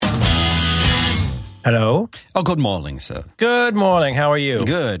Hello? Oh, good morning, sir. Good morning. How are you?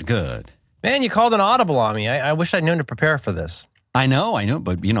 Good, good. Man, you called an audible on me. I wish I'd known to prepare for this. I know,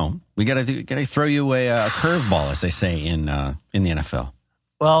 but we gotta throw you a curveball, as they say in the NFL.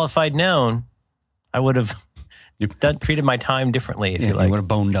 Well, if I'd known, I would have treated my time differently, if you like. You would have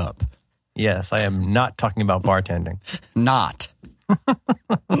boned up. Yes, I am not talking about bartending. Not.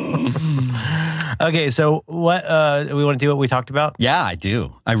 Okay, so what we want to do what we talked about? Yeah, I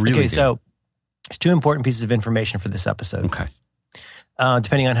do. I really do. So there's two important pieces of information for this episode. Okay.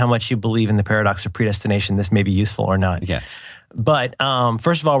 Depending on how much you believe in the paradox of predestination, this may be useful or not. Yes. But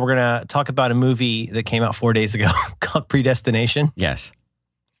first of all, we're going to talk about a movie that came out 4 days ago called Predestination. Yes.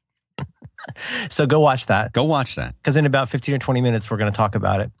 So go watch that. Go watch that. Because in about 15 or 20 minutes, we're going to talk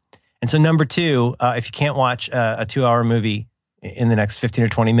about it. And so number two, if you can't watch a 2-hour movie in the next 15 or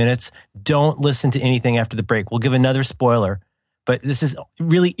 20 minutes, don't listen to anything after the break. We'll give another spoiler, but this is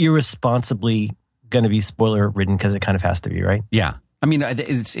really irresponsibly going to be spoiler ridden because it kind of has to be, right? Yeah. I mean,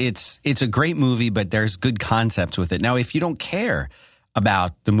 it's a great movie, but there's good concepts with it. Now, if you don't care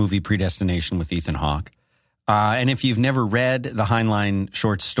about the movie Predestination with Ethan Hawke, and if you've never read the Heinlein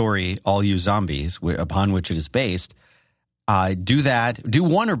short story, All You Zombies, upon which it is based, do that. Do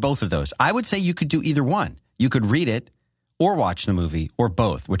one or both of those. I would say you could do either one. You could read it or watch the movie or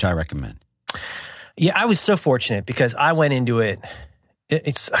both, which I recommend. Yeah, I was so fortunate because I went into it.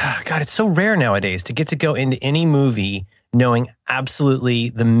 It's so rare nowadays to get to go into any movie knowing absolutely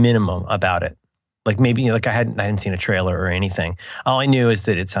the minimum about it. Like maybe I hadn't seen a trailer or anything. All I knew is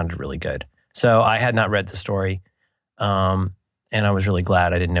that it sounded really good. So I had not read the story, and I was really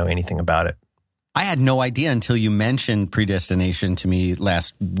glad I didn't know anything about it. I had no idea until you mentioned Predestination to me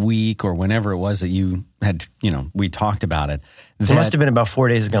last week or whenever it was that you had, we talked about it. It must have been about 4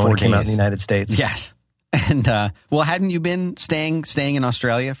 days ago when it came out in the United States. Yes. And, hadn't you been staying in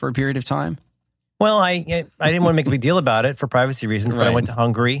Australia for a period of time? Well, I didn't want to make a big deal about it for privacy reasons, but I went to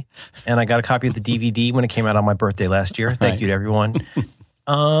Hungary and I got a copy of the DVD when it came out on my birthday last year. Thank you to everyone.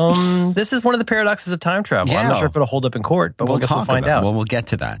 This is one of the paradoxes of time travel. Yeah. I'm not sure if it'll hold up in court, but we'll find out. Well, we'll get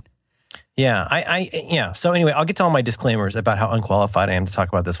to that. Yeah, So anyway, I'll get to all my disclaimers about how unqualified I am to talk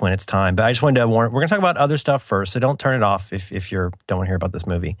about this when it's time. But I just wanted to warn, we're going to talk about other stuff first, so don't turn it off if you don't want to hear about this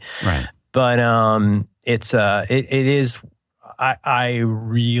movie. Right. But it is. I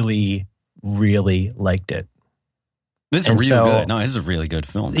really, really liked it. This is good. No, this is a really good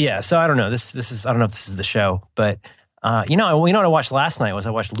film. Yeah. So I don't know. This is. I don't know if this is the show, but what I watched last night was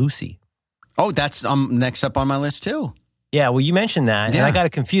I watched Lucy. Oh, that's next up on my list too. Yeah, well, you mentioned that, and I got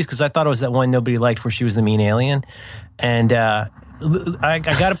confused because I thought it was that one nobody liked where she was the mean alien, and I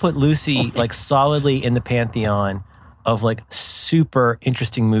got to put Lucy solidly in the pantheon of super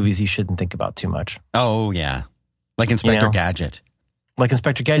interesting movies you shouldn't think about too much. Oh yeah, like Inspector Gadget. Like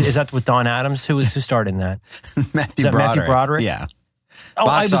Inspector Gadget. Is that with Don Adams? Who starred in that? Matthew Broderick. Yeah. Oh,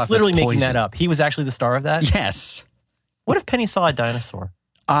 I was literally making that up. He was actually the star of that? Yes. What if Penny saw a dinosaur?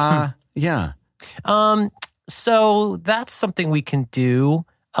 Yeah. So that's something we can do.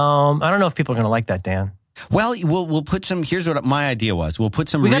 I don't know if people are going to like that, Dan. Well, we'll put some. Here's what my idea was. We'll put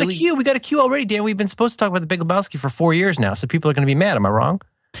some. We got a queue already, Dan. We've been supposed to talk about The Big Lebowski for 4 years now, so people are going to be mad. Am I wrong?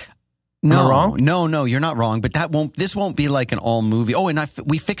 No, wrong? No, you're not wrong. But this won't be like an all movie. Oh, and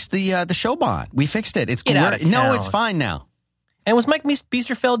we fixed the Showbot. We fixed it. It's no, it's fine now. And was Mike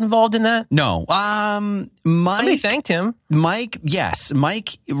Biesterfeld involved in that? No. Mike. Somebody thanked him. Mike, yes.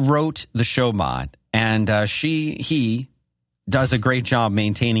 Mike wrote the Showbot, and he does a great job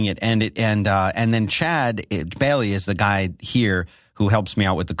maintaining it. And then Chad Bailey is the guy here who helps me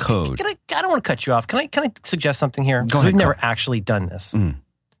out with the code. I don't want to cut you off. Can I suggest something here? Go ahead. We've never actually done this. Mm.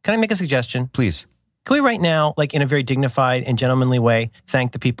 Can I make a suggestion? Please. Can we right now, in a very dignified and gentlemanly way,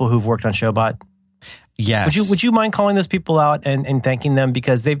 thank the people who've worked on Showbot? Yes. Would you mind calling those people out and thanking them,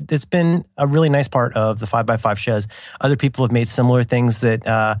 because it's been a really nice part of the 5x5 shows. Other people have made similar things that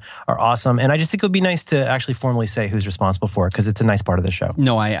are awesome, and I just think it would be nice to actually formally say who's responsible for it, because it's a nice part of the show.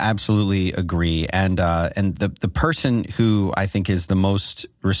 No, I absolutely agree, and the person who I think is the most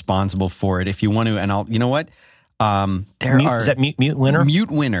responsible for it, if you want to, and I'll, you know what, is that Mute Winner? Mute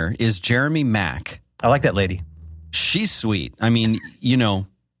Winner is Jeremy Mack. I like that lady. She's sweet. I mean,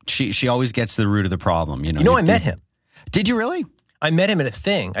 She always gets to the root of the problem. I met him. Did you really? I met him at a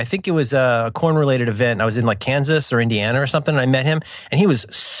thing. I think it was a corn-related event. I was in Kansas or Indiana or something, and I met him. And he was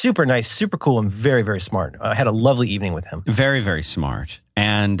super nice, super cool, and very, very smart. I had a lovely evening with him. Very, very smart.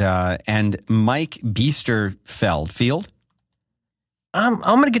 And Mike Biesterfeld. I'm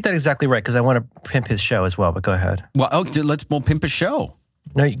going to get that exactly right because I want to pimp his show as well, but go ahead. Well, we'll pimp his show.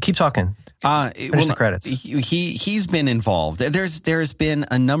 No, you keep talking. Finish the credits. He's been involved. There's been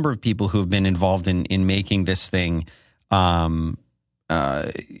a number of people who have been involved in making this thing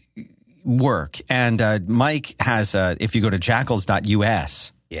work. And Mike has if you go to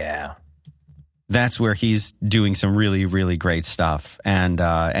jackals.us, yeah, that's where he's doing some really, really great stuff. And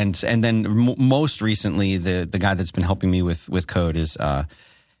then most recently, the guy that's been helping me with code is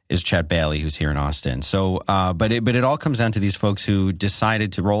Chad Bailey, who's here in Austin. So, but it all comes down to these folks who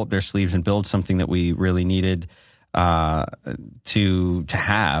decided to roll up their sleeves and build something that we really needed to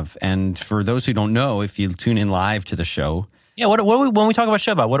have. And for those who don't know, if you tune in live to the show, yeah, when we talk about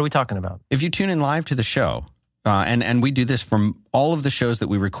show about, what are we talking about? If you tune in live to the show, and we do this from all of the shows that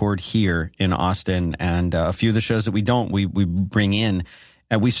we record here in Austin, and a few of the shows that we don't, we bring in,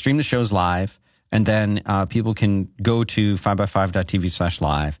 and we stream the shows live. And then people can go to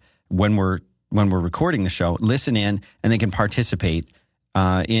 5by5.tv/live when we're recording the show, listen in, and they can participate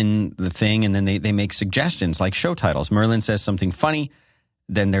in the thing. And then they make suggestions like show titles. Merlin says something funny,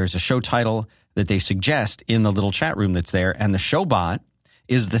 then there's a show title that they suggest in the little chat room that's there. And the show bot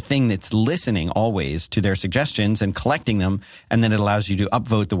is the thing that's listening always to their suggestions and collecting them. And then it allows you to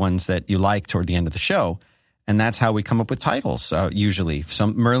upvote the ones that you like toward the end of the show. And that's how we come up with titles usually.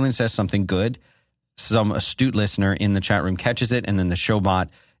 Merlin says something good. Some astute listener in the chat room catches it, and then the show bot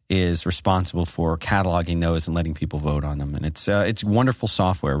is responsible for cataloging those and letting people vote on them. And it's wonderful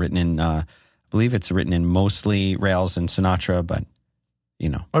software written in, I believe it's written in mostly Rails and Sinatra, but you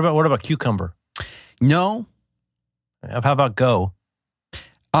know. What about Cucumber? No. How about Go?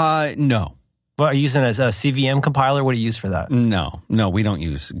 No. Well, are you using a CVM compiler? What do you use for that? No, we don't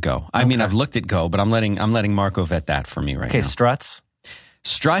use Go. I mean, I've looked at Go, but I'm letting Marco vet that for me right now. Okay, Struts?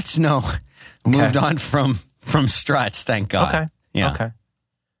 Struts, no. Okay. Moved on from Struts, thank God. Okay. Yeah. Okay.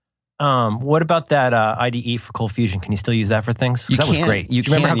 What about that IDE for Cold Fusion? Can you still use that for things? That was great. Do you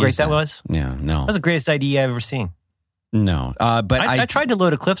remember how great that was? Yeah, no. That was the greatest IDE I've ever seen. No, but I tried to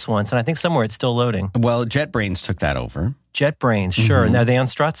load Eclipse once, and I think somewhere it's still loading. Well, JetBrains took that over. JetBrains, sure. And are they on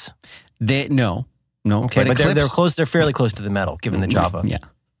Struts? No. Okay, but they're close. They're fairly close to the metal, given the Java. Yeah,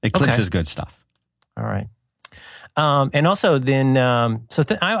 Eclipse is good stuff. All right. And also then,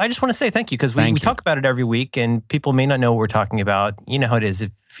 I just want to say thank you, because we talk about it every week, and people may not know what we're talking about. You know how it is.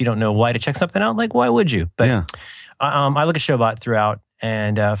 If you don't know why to check something out, like, why would you? But yeah. I look at Showbot throughout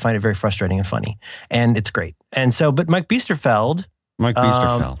and find it very frustrating and funny, and it's great. And so, but Mike Biesterfeld.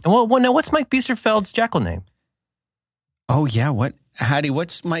 Now what's Mike Biesterfeld's Jackal name? Oh yeah, what? Howdy,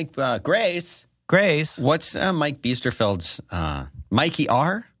 what's Mike Grace? Grace. What's Mike Biesterfeld's Mikey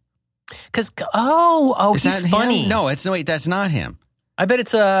R? Because he's funny. Him? No, that's not him. I bet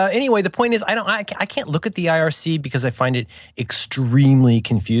it's anyway. The point is, I can't look at the IRC because I find it extremely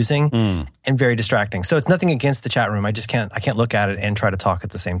confusing and very distracting. So it's nothing against the chat room. I can't look at it and try to talk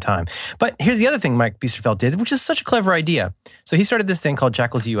at the same time. But here's the other thing Mike Biesterfeld did, which is such a clever idea. So he started this thing called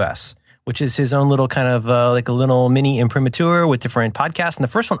Jackals US, which is his own little kind of like a little mini imprimatur with different podcasts. And the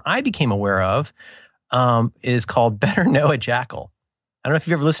first one I became aware of is called Better Know a Jackal. I don't know if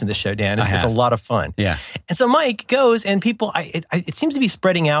you've ever listened to this show, Dan. It's a lot of fun. Yeah. And so Mike goes, and people, it seems to be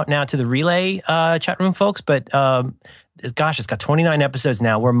spreading out now to the Relay chat room folks, but it's got 29 episodes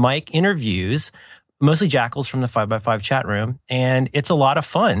now where Mike interviews mostly jackals from the 5x5 chat room, and it's a lot of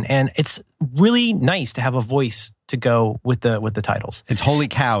fun. And it's really nice to have a voice to go with the titles. It's Holy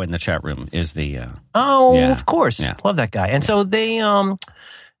Cow in the chat room is the... of course. Yeah. Love that guy. And so they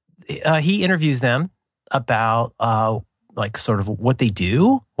he interviews them about... like sort of what they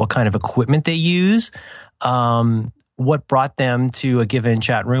do, what kind of equipment they use, what brought them to a given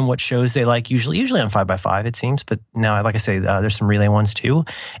chat room, what shows they like, usually on 5x5 it seems, but now, like I say, there's some Relay ones too.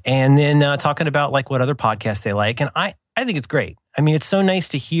 And then talking about like what other podcasts they like. And I think it's great. I mean, it's so nice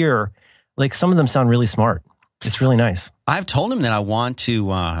to hear, like some of them sound really smart. It's really nice. I've told him that I want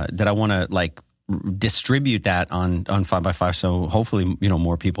to like distribute that on 5x5. So hopefully,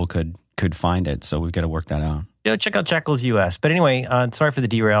 more people could find it. So we've got to work that out. Check out Jackals US. But anyway, sorry for the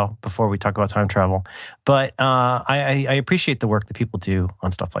derail before we talk about time travel. But I appreciate the work that people do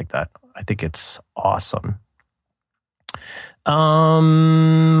on stuff like that. I think it's awesome. How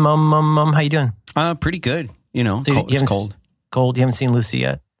you doing? Pretty good. So it's cold. Cold. You haven't seen Lucy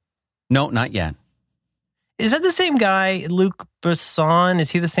yet? No, not yet. Is that the same guy, Luc Besson?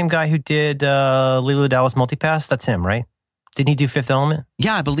 Is he the same guy who did Lilo Dallas Multipass? That's him, right? Didn't he do Fifth Element?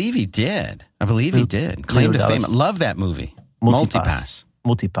 Yeah, I believe he did. Claim to fame. Love that movie. Multipass.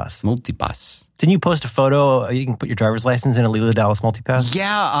 Didn't you post a photo? You can put your driver's license in a Lilo Dallas Multipass?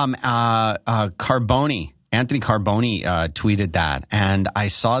 Yeah. Anthony Carboni tweeted that, and I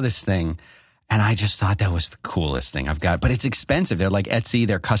saw this thing, And I just thought that was the coolest thing I've got. But it's expensive. They're like Etsy.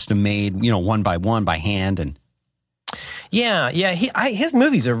 They're custom made, one by one by hand. And yeah. His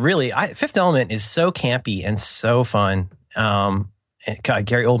movies are really. Fifth Element is so campy and so fun. And God,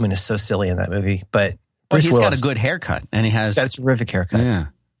 Gary Oldman is so silly in that movie. But Bruce he's Willis got a good haircut, and he has got a terrific haircut. Yeah,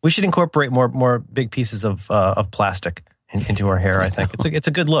 we should incorporate more big pieces of plastic into our hair. I think it's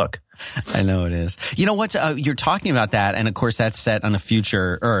a good look. I know it is. You know what? You're talking about that, and of course that's set on a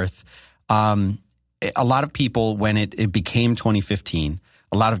future Earth. A lot of people, when it became 2015,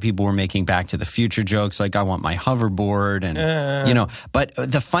 a lot of people were making Back to the Future jokes, like I want my hoverboard, and But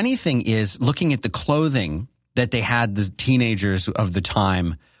the funny thing is, looking at the clothing that they had the teenagers of the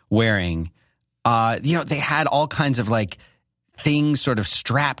time wearing, they had all kinds of like things sort of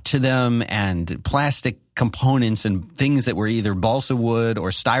strapped to them and plastic components and things that were either balsa wood or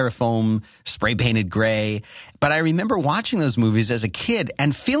styrofoam spray painted gray. But I remember watching those movies as a kid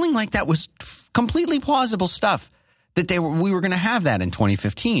and feeling like that was completely plausible stuff, that we were going to have that in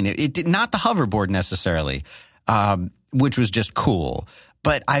 2015. It did not the hoverboard necessarily, which was just cool.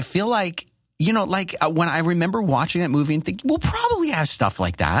 But I feel like, when I remember watching that movie and thinking, we'll probably have stuff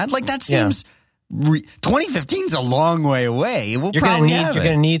like that. Like that seems 2015 is a long way away. You're going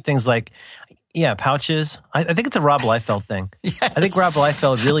to need things like, pouches. I think it's a Rob Liefeld thing. Yes. I think Rob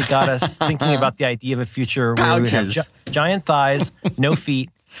Liefeld really got us thinking about the idea of a future where we would have giant thighs, no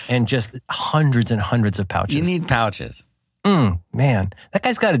feet, and just hundreds and hundreds of pouches. You need pouches. Man, that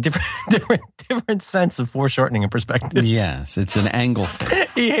guy's got a different sense of foreshortening and perspective. Yes, it's an angle.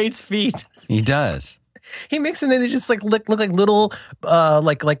 He hates feet. He does. He makes them, they just like look like little,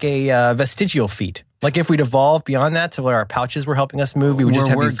 like a vestigial feet. Like if we'd evolved beyond that to where our pouches were helping us move, we would just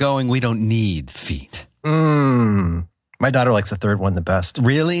have these... we don't need feet. My daughter likes the third one the best.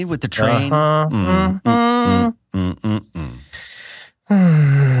 Really? With the train?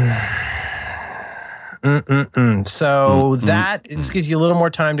 So that gives you a little more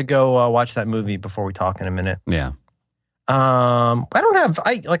time to go watch that movie before we talk in a minute. Yeah.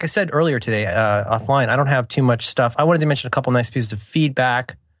 Like I said earlier today, offline, I don't have too much stuff. I wanted to mention a couple nice pieces of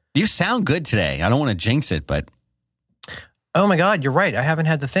feedback. You sound good today. I don't want to jinx it, but... Oh my God, you're right. I haven't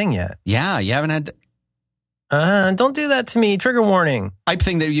had the thing yet. Yeah, you haven't had... Don't do that to me. Trigger warning. Type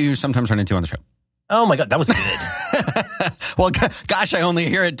thing that you sometimes run into on the show. Oh my God, that was good. Well, gosh, I only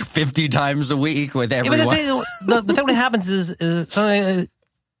hear it 50 times a week with everyone. Yeah, but the thing that happens is something...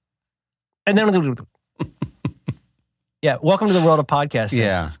 And then... Yeah, welcome to the world of podcasting.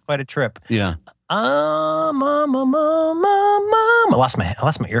 Yeah. It's quite a trip. Yeah. I lost my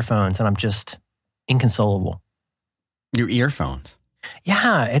earphones and I'm just inconsolable. Your earphones?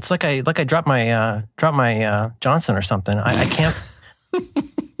 Yeah, it's like I dropped my Johnson or something. I can't.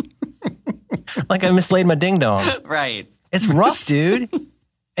 Like I mislaid my ding dong. Right. It's rough, dude.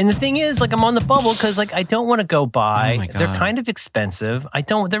 And the thing is, like, I'm on the bubble because, like, I don't want to go buy. Oh my God. They're kind of expensive.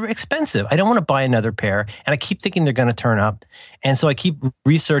 They're expensive. I don't want to buy another pair. And I keep thinking they're going to turn up. And so I keep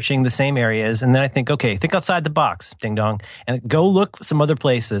researching the same areas. And then I think, okay, think outside the box, ding dong, and go look some other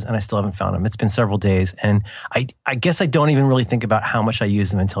places. And I still haven't found them. It's been several days. And I guess I don't even really think about how much I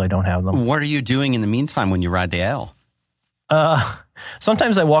use them until I don't have them. What are you doing in the meantime when you ride the L?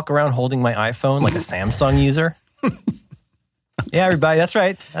 Sometimes I walk around holding my iPhone like a Samsung user. Yeah, everybody. That's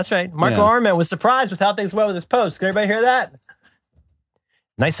right. Marco Arment was surprised with how things went with his post. Can everybody hear that?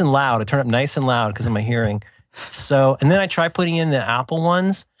 Nice and loud. I turn up nice and loud because of my hearing. So, and then I try putting in the Apple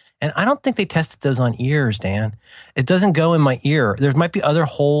ones, and I don't think they tested those on ears, Dan. It doesn't go in my ear. There might be other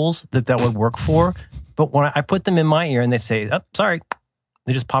holes that would work for, but when I put them in my ear and they say, "Oh, sorry,"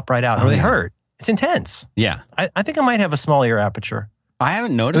 they just pop right out, or they hurt. It's intense. Yeah. I think I might have a small ear aperture. I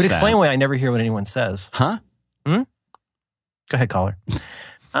haven't noticed that. It would explain why I never hear what anyone says. Huh? Go ahead, caller.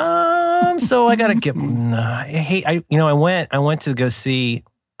 So I gotta get. I went to go see.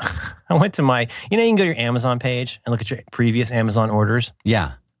 I went to my. You can go to your Amazon page and look at your previous Amazon orders.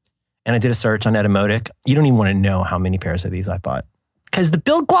 Yeah. And I did a search on Etymotic. You don't even want to know how many pairs of these I bought because the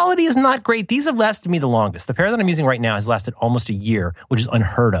build quality is not great. These have lasted me the longest. The pair that I'm using right now has lasted almost a year, which is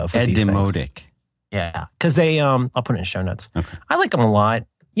unheard of. Etymotic. Yeah, because they. I'll put it in show notes. Okay. I like them a lot.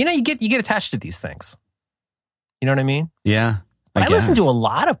 You get attached to these things. You know what I mean? Yeah. I listen to a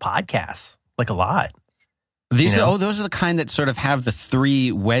lot of podcasts, like a lot. Those are the kind that sort of have the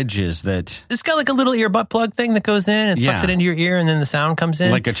three wedges that... It's got like a little earbud plug thing that goes in and sucks it into your ear and then the sound comes in.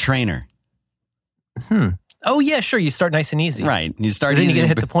 Like a trainer. Oh, yeah, sure. You start nice and easy. Right. You start easy. Then you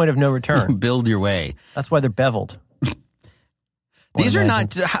hit the point of no return. Build your way. That's why they're beveled. These are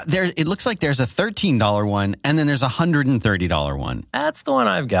not... It looks like there's a $13 one and then there's a $130 one. That's the one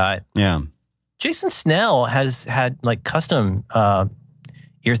I've got. Yeah. Jason Snell has had like custom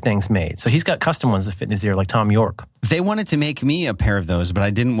ear things made. So he's got custom ones that fit in his ear, like Tom York. They wanted to make me a pair of those, but I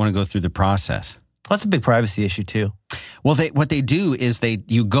didn't want to go through the process. That's a big privacy issue too. Well, what they do is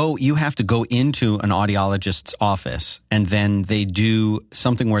you have to go into an audiologist's office, and then they do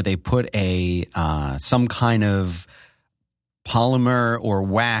something where they put some kind of polymer or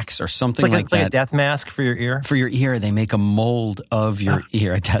wax or something like it's that. Like a death mask for your ear? For your ear, they make a mold of your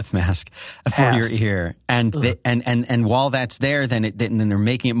ear, a death mask for your ear. And and while that's there, then they're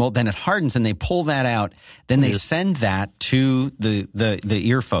making it mold, then it hardens and they pull that out. Then they send that to the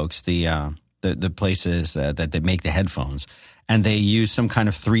ear folks, the places that they make the headphones. And they use some kind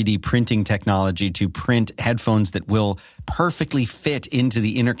of 3D printing technology to print headphones that will perfectly fit into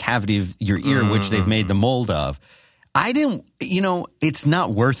the inner cavity of your ear, which they've made the mold of. I didn't, it's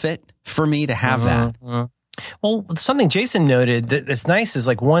not worth it for me to have that. Well, something Jason noted that's nice is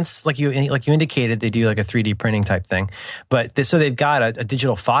like once, like you indicated, they do like a 3D printing type thing, but so they've got a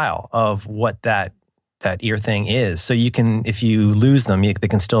digital file of what that ear thing is. So you can, if you lose them, they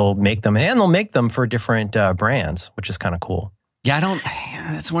can still make them, and they'll make them for different brands, which is kind of cool. Yeah,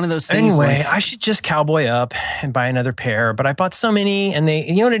 it's one of those things. Anyway, I should just cowboy up and buy another pair, but I bought so many, and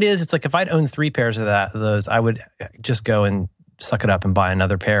you know what it is? It's like if I'd owned 3 pairs of those, I would just go and suck it up and buy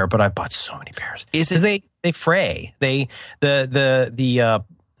another pair, but I bought so many pairs. Because they fray.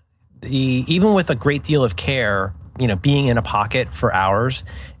 Even with a great deal of care, being in a pocket for hours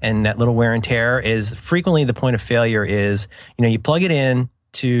and that little wear and tear is frequently the point of failure is, you plug it in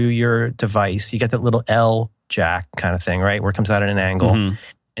to your device, you get that little L jack kind of thing, right? Where it comes out at an angle. Mm-hmm.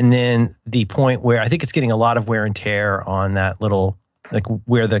 And then the point where I think it's getting a lot of wear and tear on that little, like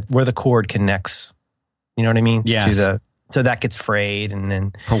where the cord connects, you know what I mean? Yes. So that gets frayed, and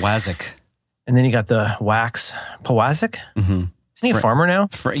then Pawazek. And then you got the wax. Pawazek? Mm-hmm. Isn't he a farmer now?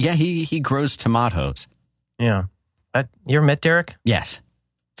 Yeah, he grows tomatoes. Yeah. You ever met Derek? Yes.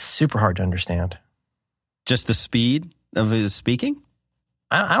 It's super hard to understand. Just the speed of his speaking?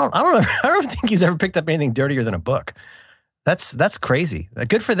 I don't think he's ever picked up anything dirtier than a book. That's crazy.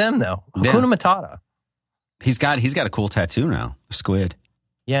 Good for them though. Yeah. Hakuna Matata. He's got a cool tattoo now. A squid.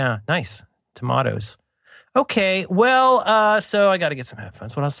 Yeah, nice. Tomatoes. Okay, well, so I got to get some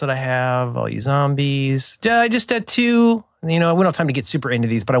headphones. What else did I have? All you zombies. I just had 2. We don't have time to get super into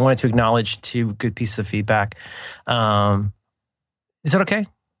these, but I wanted to acknowledge 2 good pieces of feedback. Is that okay?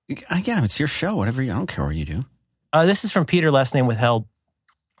 Yeah, it's your show. Whatever. I don't care what you do. This is from Peter, last name withheld.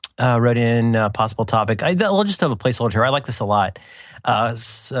 Wrote in possible topic. We'll just have a placeholder here. I like this a lot.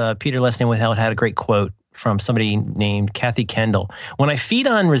 Peter, last name withheld, had a great quote from somebody named Kathy Kendall. When I feed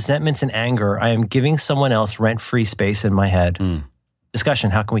on resentments and anger, I am giving someone else rent-free space in my head. Discussion,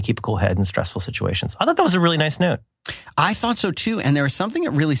 how can we keep a cool head in stressful situations? I thought that was a really nice note. I thought so too. And there was something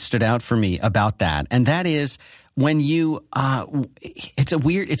that really stood out for me about that. And that is when you, it's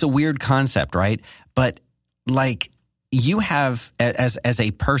a weird concept, right? But like, you have, as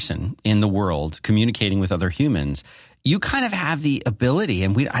a person in the world communicating with other humans, you kind of have the ability,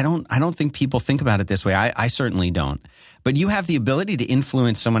 and I don't think people think about it this way. I certainly don't. But you have the ability to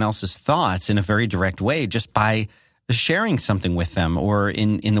influence someone else's thoughts in a very direct way just by sharing something with them, or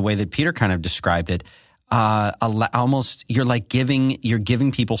in the way that Peter kind of described it. Almost, you're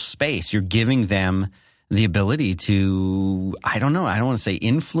giving people space. You're giving them the ability to, I don't want to say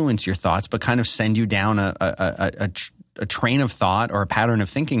influence your thoughts, but kind of send you down a train of thought or a pattern of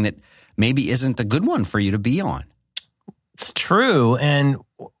thinking that maybe isn't the good one for you to be on. It's true. And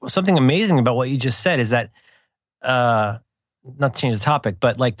something amazing about what you just said is that, not to change the topic,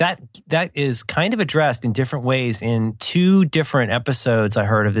 but like that is kind of addressed in different ways in 2 different episodes I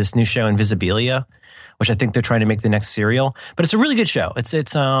heard of this new show, Invisibilia, which I think they're trying to make the next serial. But it's a really good show. It's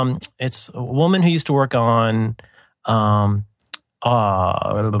a woman who used to work on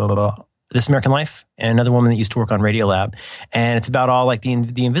This American Life, and another woman that used to work on Radiolab. And it's about all like the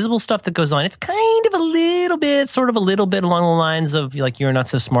invisible stuff that goes on. It's kind of a little bit along the lines of like You're Not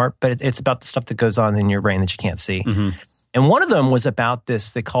So Smart, but it's about the stuff that goes on in your brain that you can't see. Mm-hmm. And one of them was about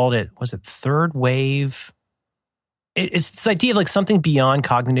this, they called it, was it third wave? It's this idea of like something beyond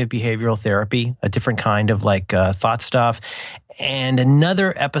cognitive behavioral therapy, a different kind of like thought stuff. And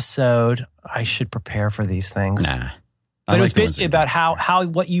another episode, I should prepare for these things. Nah. But it was basically about how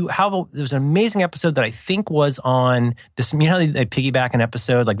there was an amazing episode that I think was on this. You know how they piggyback an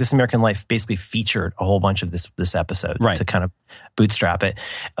episode? Like This American Life basically featured a whole bunch of this episode to kind of bootstrap it.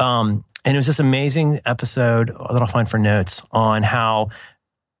 And it was this amazing episode that I'll find for notes on how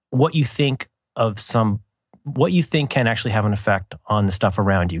what you think can actually have an effect on the stuff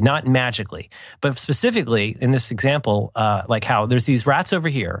around you. Not magically, but specifically in this example, like how there's these rats over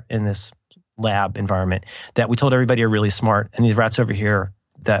here in this lab environment that we told everybody are really smart, and these rats over here,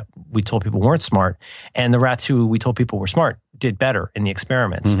 that we told people weren't smart, and the rats who we told people were smart did better in the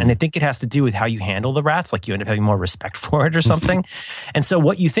experiments. And I think it has to do with how you handle the rats, like you end up having more respect for it or something. And so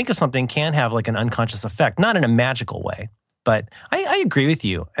what you think of something can have like an unconscious effect, not in a magical way. But I agree with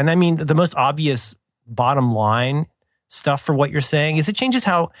you. And I mean, the most obvious bottom line stuff for what you're saying is it changes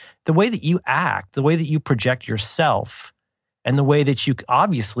how the way that you act, the way that you project yourself, and the way that you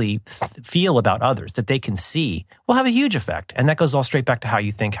obviously feel about others that they can see will have a huge effect. And that goes all straight back to how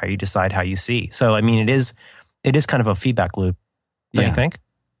you think, how you decide, how you see. So, I mean, it is kind of a feedback loop, don't you think?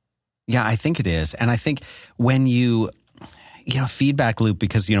 Yeah, I think it is. And I think when you feedback loop,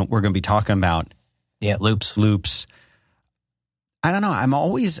 because, we're going to be talking about loops. I don't know.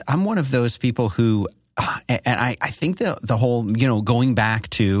 I'm one of those people who, and I think the whole, going back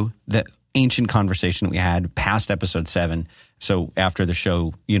to the ancient conversation we had past episode 7. So after the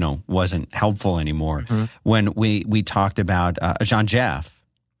show, wasn't helpful anymore. When we talked about Jean Jeff,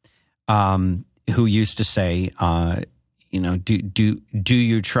 who used to say, do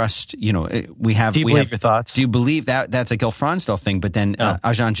you trust, do you believe your thoughts? Do you believe that's a Gil Fronsdal thing? But then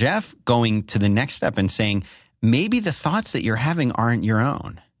Jean Jeff going to the next step and saying, maybe the thoughts that you're having aren't your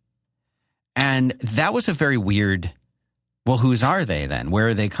own. And that was a very weird, well, whose are they then? Where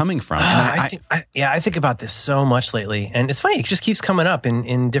are they coming from? I think about this so much lately. And it's funny, it just keeps coming up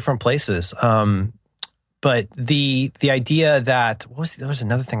in different places. But the idea that, there was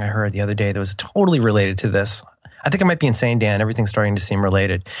another thing I heard the other day that was totally related to this. I think I might be insane, Dan. Everything's starting to seem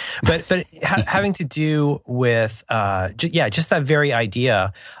related. But having to do with, just that very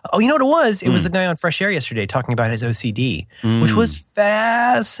idea. Oh, you know what it was? It was a guy on Fresh Air yesterday talking about his OCD, which was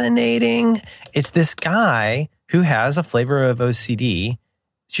fascinating. It's this guy who has a flavor of OCD.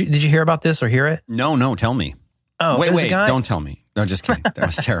 Did you hear about this or hear it? No, tell me. Oh, wait, don't tell me. No, just kidding. That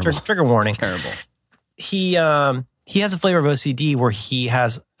was terrible. Trigger warning. Terrible. He has a flavor of OCD where he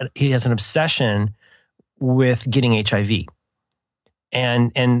has an obsession with getting HIV.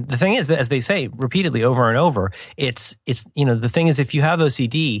 And the thing is that, as they say repeatedly over and over, it's the thing is, if you have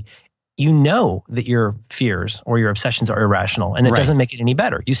OCD, you know that your fears or your obsessions are irrational, and it doesn't make it any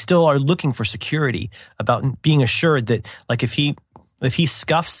better. You still are looking for security about being assured that, like, if he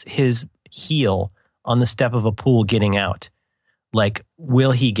scuffs his heel on the step of a pool getting out, like,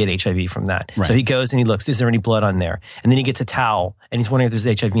 will he get HIV from that? Right. So he goes and he looks, is there any blood on there? And then he gets a towel and he's wondering if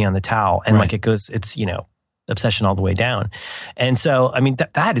there's HIV on the towel. And it's obsession all the way down. And so, I mean,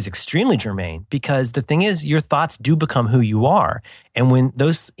 that is extremely germane, because the thing is, your thoughts do become who you are. And when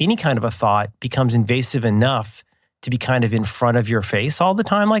any kind of a thought becomes invasive enough to be kind of in front of your face all the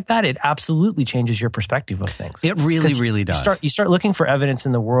time like that, it absolutely changes your perspective of things. It really, really does. You start looking for evidence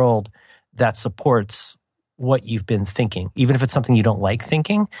in the world that supports what you've been thinking, even if it's something you don't like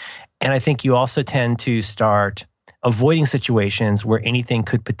thinking. And I think you also tend to start avoiding situations where anything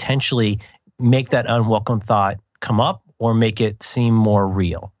could potentially make that unwelcome thought come up or make it seem more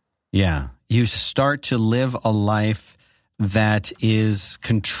real. Yeah. You start to live a life that is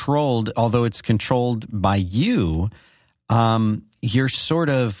controlled, although it's controlled by you, you're sort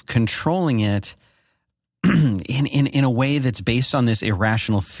of controlling it in a way that's based on this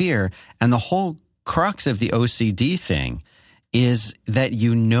irrational fear. And the whole crux of the OCD thing is that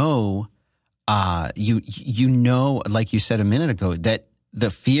you know, like you said a minute ago, that the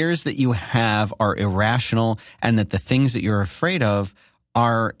fears that you have are irrational and that the things that you're afraid of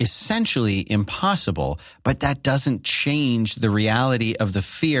are essentially impossible. But that doesn't change the reality of the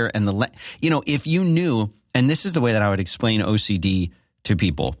fear and if you knew, and this is the way that I would explain OCD to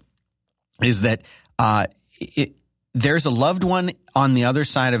people, is that there's a loved one on the other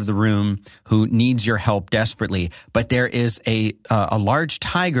side of the room who needs your help desperately, but there is a large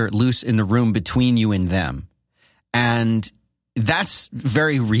tiger loose in the room between you and them. And that's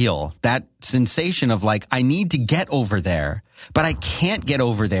very real. That sensation of like, I need to get over there, but I can't get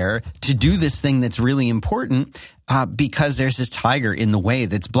over there to do this thing that's really important because there's this tiger in the way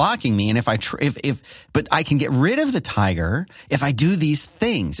that's blocking me. And but I can get rid of the tiger if I do these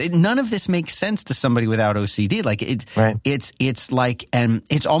things. None of this makes sense to somebody without OCD. Like it's like, and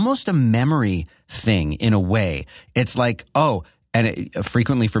it's almost a memory thing in a way. It's like, and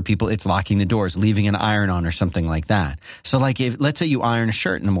frequently for people, it's locking the doors, leaving an iron on or something like that. So like let's say you iron a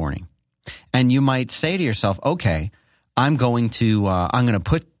shirt in the morning and you might say to yourself, okay, I'm going to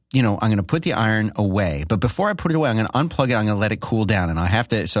put the iron away. But before I put it away, I'm going to unplug it. I'm going to let it cool down.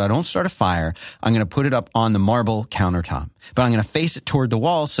 And so I don't start a fire, I'm going to put it up on the marble countertop. But I'm going to face it toward the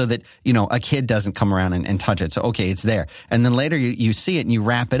wall so that, a kid doesn't come around and touch it. So, okay, it's there. And then later you see it and you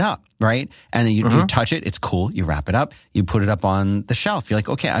wrap it up. right? And then you touch it. It's cool. You wrap it up. You put it up on the shelf. You're like,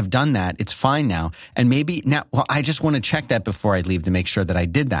 okay, I've done that. It's fine now. And maybe now, well, I just want to check that before I leave to make sure that I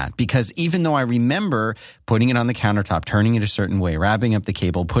did that. Because even though I remember putting it on the countertop, turning it a certain way, wrapping up the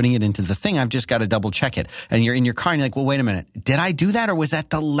cable, putting it into the thing, I've just got to double check it. And you're in your car and you're like, well, wait a minute. Did I do that? Or was that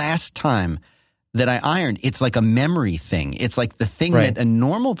the last time that I ironed? It's like a memory thing. It's like the thing that a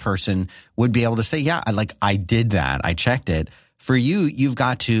normal person would be able to say, yeah, I did that. I checked it. For you, you've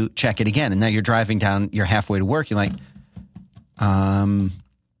got to check it again. And now you're driving down, you're halfway to work. You're like,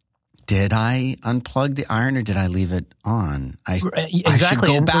 did I unplug the iron or did I leave it on?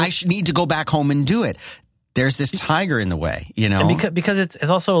 Exactly. I should need to go back home and do it. There's this tiger in the way, you know? And because it's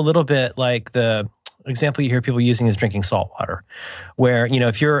also a little bit like the example you hear people using is drinking salt water, where, you know,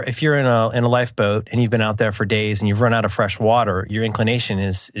 if you're in a lifeboat and you've been out there for days and you've run out of fresh water, your inclination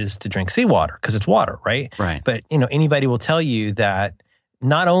is to drink seawater because it's water, right? Right. But, you know, anybody will tell you that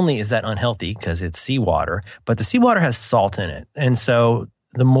not only is that unhealthy because it's seawater, but the seawater has salt in it. And so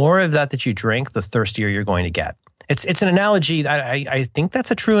the more of that you drink, the thirstier you're going to get. It's an analogy. I think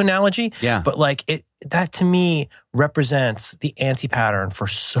that's a true analogy. Yeah. But like that to me represents the anti-pattern for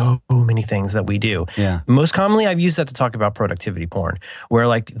so many things that we do. Yeah. Most commonly, I've used that to talk about productivity porn, where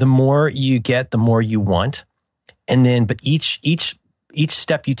like the more you get, the more you want. And then, but each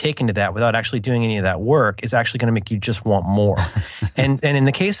step you take into that without actually doing any of that work is actually going to make you just want more. and in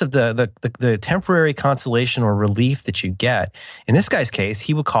the case of the temporary consolation or relief that you get, in this guy's case,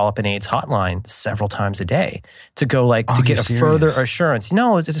 he would call up an AIDS hotline several times a day to go to get a further assurance.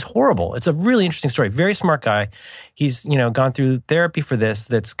 No, it's horrible. It's a really interesting story. Very smart guy. He's, you know, gone through therapy for this,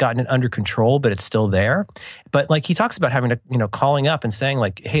 that's gotten it under control, but it's still there. But like he talks about having to, you know, calling up and saying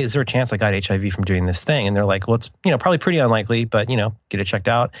like, hey, is there a chance I got HIV from doing this thing? And they're like, well, it's, you know, probably pretty unlikely, but, you know, get it checked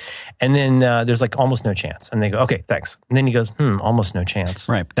out. And then there's like almost no chance. And they go, okay, thanks. And then he goes, almost no chance.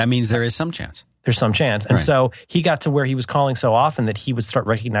 Right. That means there is some chance. There's some chance. And so he got to where he was calling so often that he would start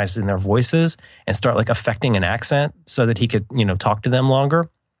recognizing their voices and start like affecting an accent so that he could, you know, talk to them longer.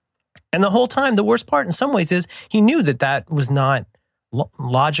 And the whole time, the worst part in some ways is he knew that was not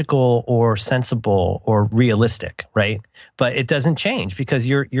logical or sensible or realistic, right? But it doesn't change because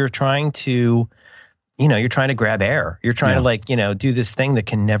you're trying to, you know, you're trying to grab air. You're trying to like, you know, do this thing that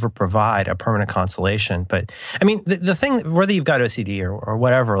can never provide a permanent consolation. But I mean, the thing, whether you've got OCD or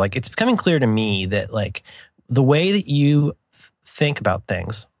whatever, like it's becoming clear to me that like the way that you think about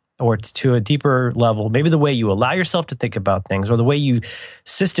things, or to a deeper level, maybe the way you allow yourself to think about things, or the way you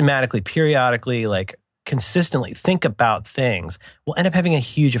systematically, periodically, like consistently think about things will end up having a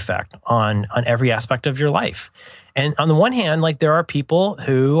huge effect on every aspect of your life. And on the one hand, like there are people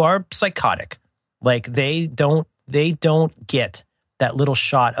who are psychotic. Like they don't get that little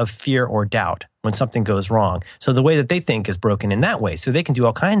shot of fear or doubt when something goes wrong. So the way that they think is broken in that way. So they can do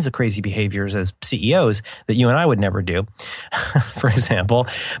all kinds of crazy behaviors as CEOs that you and I would never do, for example.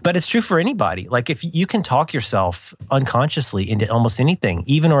 But it's true for anybody. Like if you can talk yourself unconsciously into almost anything,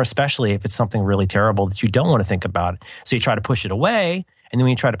 even or especially if it's something really terrible that you don't want to think about. So you try to push it away. And then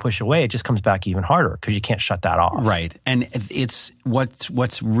when you try to push away, it just comes back even harder because you can't shut that off. Right. And it's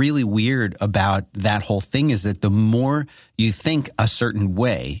what's really weird about that whole thing is that the more you think a certain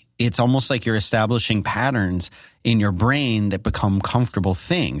way, it's almost like you're establishing patterns in your brain that become comfortable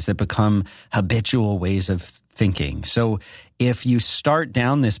things, that become habitual ways of thinking. So if you start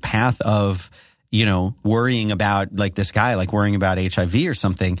down this path of, you know, worrying about like this guy, like worrying about HIV or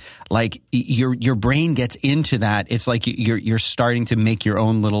something, like your brain gets into that. It's like you're starting to make your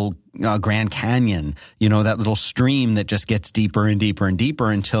own little Grand Canyon, you know, that little stream that just gets deeper and deeper and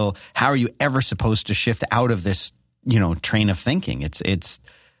deeper until how are you ever supposed to shift out of this, you know, train of thinking? It's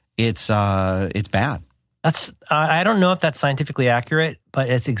bad. That's I don't know if that's scientifically accurate, but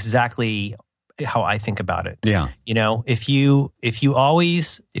it's exactly how I think about it. Yeah. You know, if you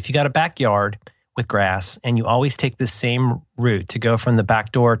got a backyard with grass and you always take the same route to go from the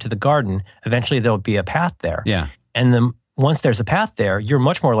back door to the garden, eventually there'll be a path there. Yeah. And then once there's a path there, you're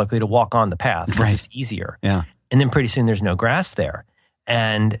much more likely to walk on the path because right. It's easier. Yeah. And then pretty soon there's no grass there.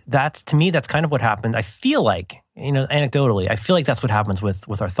 And that's, to me, that's kind of what happened. I feel like, you know, anecdotally, I feel like that's what happens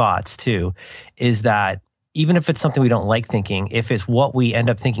with our thoughts too, is that even if it's something we don't like thinking, if it's what we end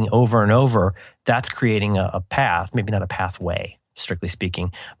up thinking over and over, that's creating a path, maybe not a pathway, strictly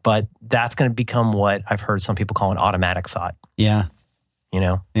speaking, but that's going to become what I've heard some people call an automatic thought. Yeah. You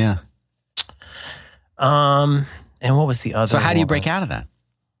know? Yeah. And what was the other? So how do you break out of that?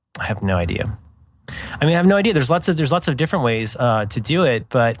 I have no idea. I mean, I have no idea. There's lots of different ways to do it,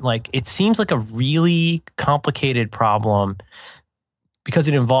 but like it seems like a really complicated problem because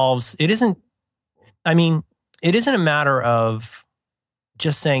it isn't a matter of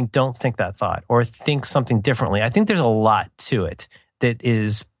just saying, don't think that thought or think something differently. I think there's a lot to it that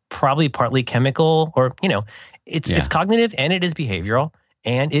is probably partly chemical, or, it's cognitive, and it is behavioral,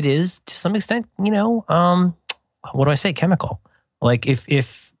 and it is to some extent, what do I say? Chemical. Like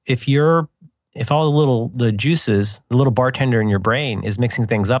if all the juices, the little bartender in your brain is mixing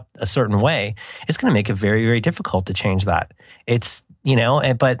things up a certain way, it's going to make it very, very difficult to change that. It's,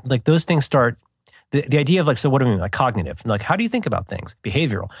 but like those things start, the idea of like, so what do we mean? Like cognitive, like how do you think about things?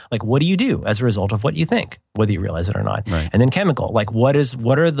 Behavioral, like what do you do as a result of what you think, whether you realize it or not? Right. And then chemical, like what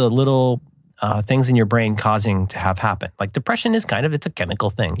are the little things in your brain causing to have happen? Like depression is it's a chemical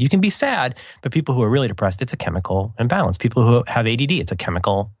thing. You can be sad, but people who are really depressed, it's a chemical imbalance. People who have ADD, it's a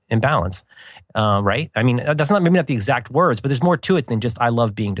chemical imbalance, right? I mean, that's maybe not the exact words, but there's more to it than just I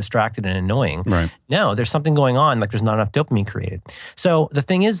love being distracted and annoying. Right. No, there's something going on, like there's not enough dopamine created. So the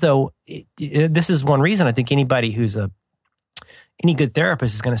thing is, though, this is one reason I think anybody who's any good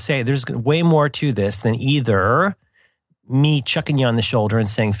therapist is going to say there's way more to this than either me chucking you on the shoulder and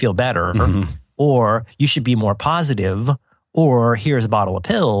saying feel better, or you should be more positive, or here's a bottle of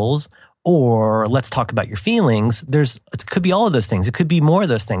pills, or let's talk about your feelings. It could be all of those things. It could be more of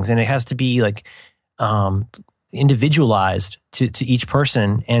those things, and it has to be like individualized to each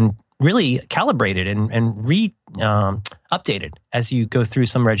person and really calibrated and updated as you go through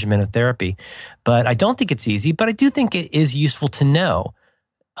some regimen of therapy. But I don't think it's easy, but I do think it is useful to know.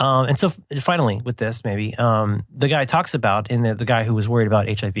 And so finally with this, maybe, the guy talks about, the guy who was worried about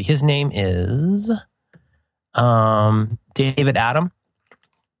HIV, his name is David Adam,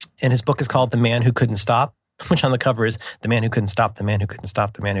 and his book is called The Man Who Couldn't Stop, which on the cover is The Man Who Couldn't Stop, The Man Who Couldn't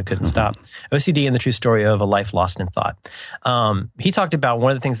Stop, The Man Who Couldn't Stop. OCD and the True Story of a Life Lost in Thought. He talked about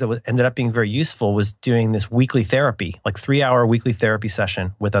one of the things that ended up being very useful was doing this weekly therapy, like 3-hour weekly therapy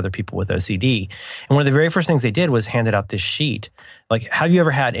session with other people with OCD. And one of the very first things they did was handed out this sheet. Like, have you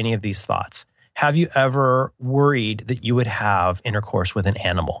ever had any of these thoughts? Have you ever worried that you would have intercourse with an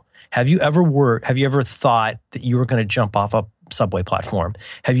animal? Have you ever thought that you were going to jump off a subway platform?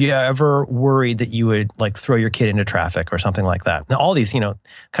 Have you ever worried that you would like throw your kid into traffic or something like that? Now, all these,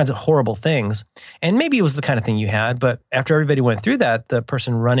 kinds of horrible things. And maybe it was the kind of thing you had, but after everybody went through that, the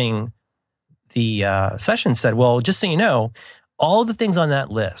person running the session said, well, just so you know, all the things on that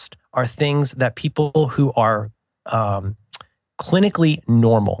list are things that people who are clinically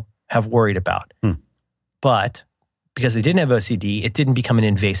normal have worried about. But because they didn't have OCD, it didn't become an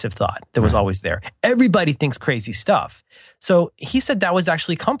invasive thought that was always there. Everybody thinks crazy stuff. So he said that was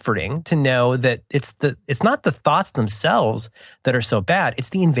actually comforting to know that it's not the thoughts themselves that are so bad. It's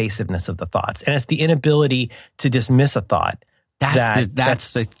the invasiveness of the thoughts. And it's the inability to dismiss a thought.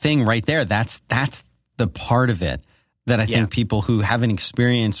 That's the thing right there. That's the part of it that I think people who haven't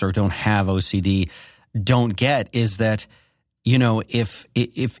experienced or don't have OCD don't get, is that,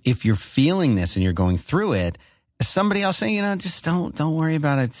 if you're feeling this and you're going through it, somebody else saying, just don't worry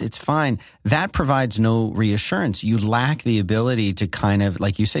about it. It's fine. That provides no reassurance. You lack the ability to kind of,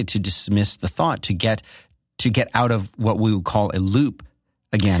 like you say, to dismiss the thought, to get out of what we would call a loop.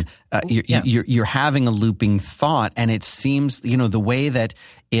 Again, you're having a looping thought, and it seems, the way that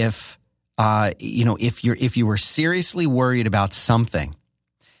if you were seriously worried about something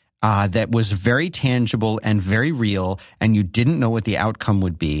that was very tangible and very real, and you didn't know what the outcome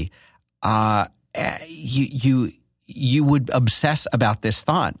would be, you would obsess about this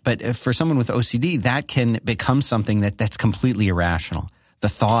thought. But for someone with OCD, that can become something that's completely irrational. The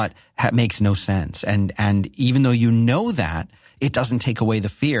thought makes no sense. And even though you know that, it doesn't take away the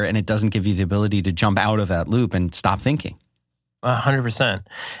fear, and it doesn't give you the ability to jump out of that loop and stop thinking. 100%.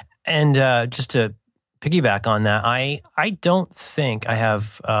 And just to piggyback on that, I don't think I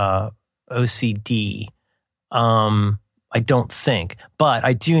have OCD. I don't think, but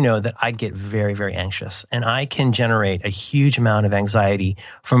I do know that I get very, very anxious, and I can generate a huge amount of anxiety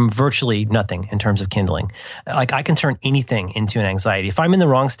from virtually nothing in terms of kindling. Like, I can turn anything into an anxiety. If I'm in the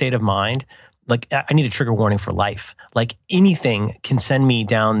wrong state of mind, like, I need a trigger warning for life. Like, anything can send me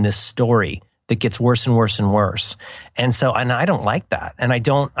down this story that gets worse and worse and worse. And so, and I don't like that. And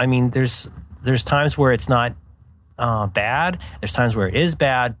there's times where it's not bad. There's times where it is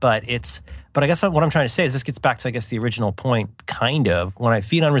bad, but I guess what I'm trying to say is this gets back to, I guess, the original point, kind of. When I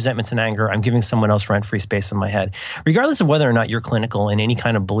feed on resentments and anger, I'm giving someone else rent-free space in my head. Regardless of whether or not you're clinical in any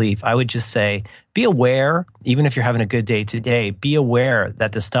kind of belief, I would just say, be aware, even if you're having a good day today, be aware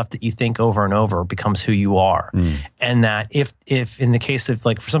that the stuff that you think over and over becomes who you are. And that if in the case of,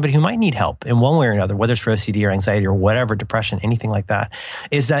 like, for somebody who might need help in one way or another, whether it's for OCD or anxiety or whatever, depression, anything like that,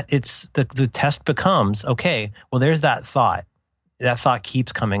 is that it's the test becomes, okay, well, there's that thought. That thought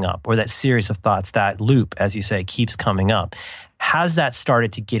keeps coming up, or that series of thoughts, that loop, as you say, keeps coming up. has that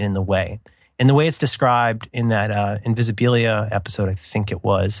started to get in the way? And the way it's described in that Invisibilia episode, I think it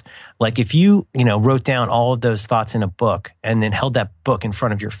was, like if you wrote down all of those thoughts in a book and then held that book in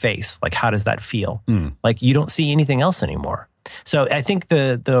front of your face, like how does that feel? Like you don't see anything else anymore. So I think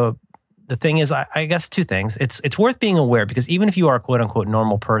the thing is, I guess two things. It's worth being aware, because even if you are a quote unquote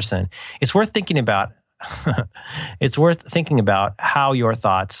normal person, it's worth thinking about. It's worth thinking about how your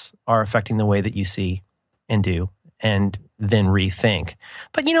thoughts are affecting the way that you see and do, and then rethink.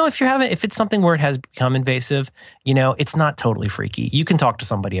 But if it's something where it has become invasive, it's not totally freaky. You can talk to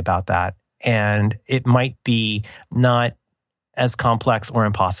somebody about that, and it might be not as complex or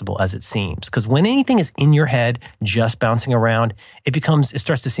impossible as it seems. Because when anything is in your head just bouncing around, it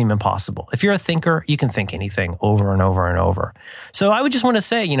starts to seem impossible. If you're a thinker, you can think anything over and over and over. So I would just want to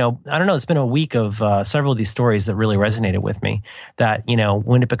say, I don't know, it's been a week of several of these stories that really resonated with me, that,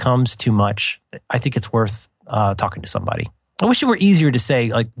 when it becomes too much, I think it's worth talking to somebody. I wish it were easier to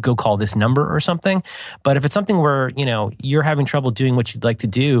say, like, go call this number or something. But if it's something where, you're having trouble doing what you'd like to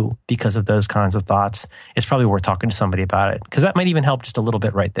do because of those kinds of thoughts, it's probably worth talking to somebody about it, because that might even help just a little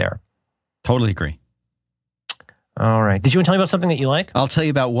bit right there. Totally agree. All right. Did you want to tell me about something that you like? I'll tell you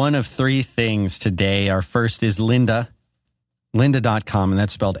about one of three things today. Our first is Lynda. Lynda.com, and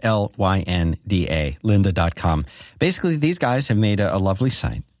that's spelled Lynda, lynda.com. Basically, these guys have made a lovely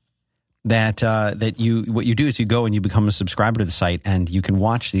site. What you do is you go and you become a subscriber to the site, and you can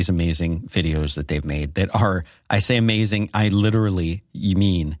watch these amazing videos that they've made that are, I say amazing, I literally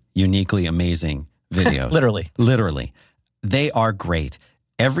mean uniquely amazing videos. Literally. They are great.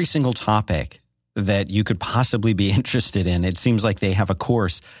 Every single topic that you could possibly be interested in, it seems like they have a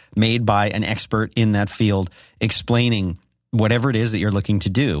course made by an expert in that field explaining whatever it is that you're looking to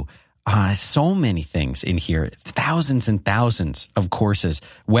do. So many things in here, thousands and thousands of courses,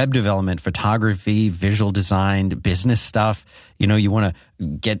 web development, photography, visual design, business stuff. You want to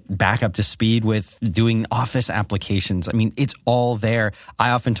get back up to speed with doing office applications. I mean, it's all there.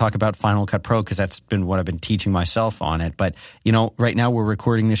 I often talk about Final Cut Pro because that's been what I've been teaching myself on it. But, right now we're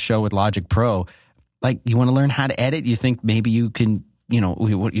recording this show with Logic Pro. Like, you want to learn how to edit? You think maybe you can, you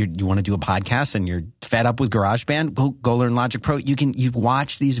want to do a podcast and you're fed up with GarageBand, go learn Logic Pro. You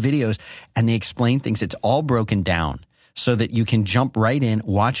watch these videos and they explain things. It's all broken down so that you can jump right in,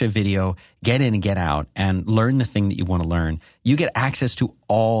 watch a video, get in and get out, and learn the thing that you want to learn. You get access to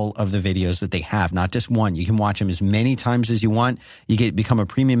all of the videos that they have, not just one. You can watch them as many times as you want. You become a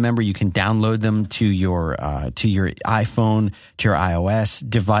premium member. You can download them to your iPhone, to your iOS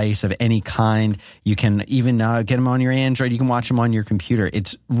device of any kind. You can even get them on your Android. You can watch them on your computer.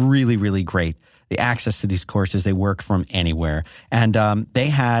 It's really, really great. The access to these courses, they work from anywhere. And they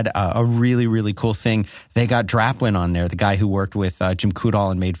had a really, really cool thing. They got Draplin on there, the guy who worked with Jim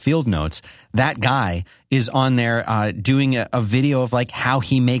Coudal and made Field Notes. That guy is on there doing a video of like how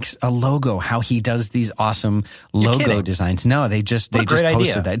he makes a logo, how he does these awesome logo designs. No, they just posted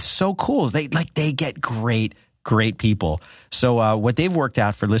idea. that. It's so cool. They get great people. So what they've worked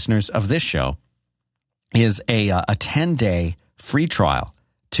out for listeners of this show is a 10-day free trial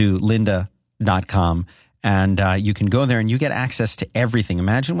to Lynda.com, and you can go there and you get access to everything.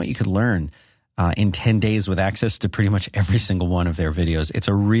 Imagine what you could learn in 10 days with access to pretty much every single one of their videos. It's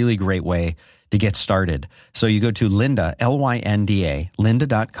a really great way to get started. So you go to Lynda, Lynda,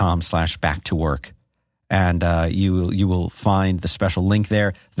 lynda.com/back-to-work, and you will find the special link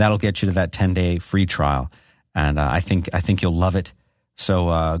there. That'll get you to that 10-day free trial, and I think you'll love it.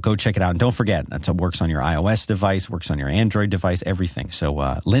 So go check it out. And don't forget, it works on your iOS device, works on your Android device, everything. So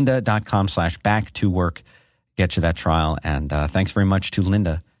lynda.com/back-to-work, get you that trial. And thanks very much to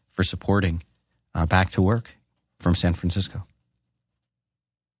Lynda for supporting Back to Work from San Francisco.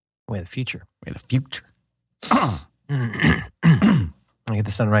 Way of the future. Way of the future. Let me get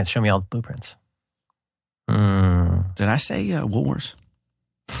this done right. Show me all the blueprints. Did I say Woolworths?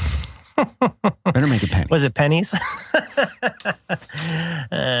 Better make it pennies. Was it pennies? All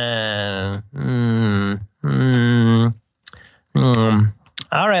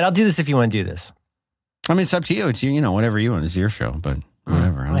right, I'll do this if you want to do this. I mean, it's up to you. It's whatever you want. It's your show, but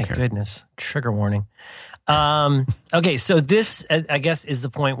whatever. I don't care. My goodness. Trigger warning. Okay, so this, I guess, is the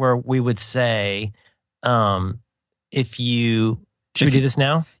point where we would say, should we do this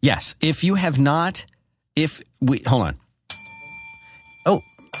now? Yes. If you have not, hold on. Oh.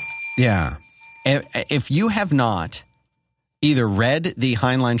 Yeah. If you have not either read the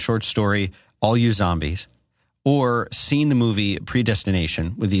Heinlein short story, All You Zombies, or seen the movie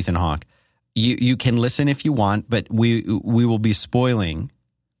Predestination with Ethan Hawke, you can listen if you want, but we will be spoiling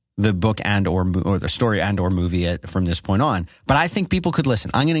the book or the story and or movie from this point on. But I think people could listen.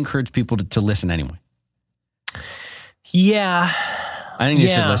 I'm going to encourage people to listen anyway. Yeah. I think you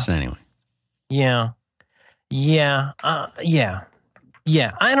should listen anyway. Yeah. Yeah.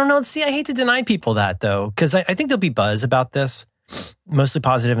 Yeah. I don't know. See, I hate to deny people that, though, because I think there'll be buzz about this, mostly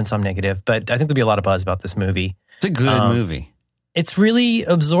positive and some negative, but I think there'll be a lot of buzz about this movie. It's a good movie. It's really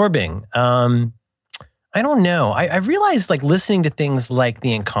absorbing. I don't know. I realized, like, listening to things like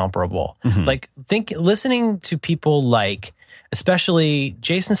The Incomparable, like listening to people like, especially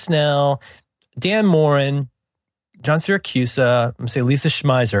Jason Snell, Dan Morin, John Siracusa, I'm going to say Lisa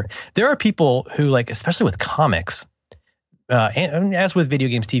Schmeiser. There are people who, like, especially with comics, and as with video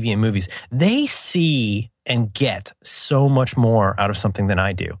games, TV, and movies, they see and get so much more out of something than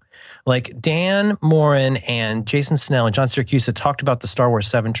I do. Like, Dan Morin and Jason Snell and John Siracusa talked about the Star Wars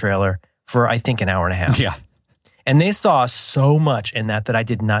 7 trailer for, I think, an hour and a half. Yeah. And they saw so much in that I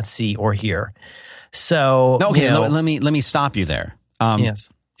did not see or hear. So, okay, let me stop you there. Yes.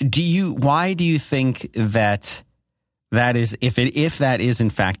 Why do you think that is, if that is in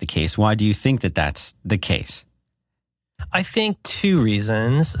fact the case, why do you think that that's the case? I think two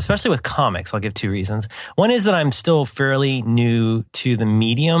reasons, especially with comics. I'll give two reasons. One is that I'm still fairly new to the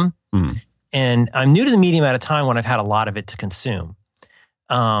medium, and I'm new to the medium at a time when I've had a lot of it to consume.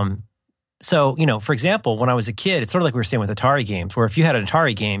 So, for example, when I was a kid, it's sort of like we were saying with Atari games, where if you had an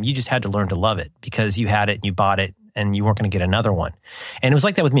Atari game, you just had to learn to love it because you had it and you bought it and you weren't going to get another one. And it was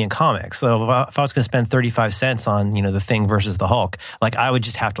like that with me in comics. So if I was going to spend 35 cents on, The Thing versus the Hulk, like, I would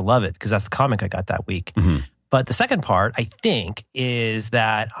just have to love it because that's the comic I got that week. But the second part, I think, is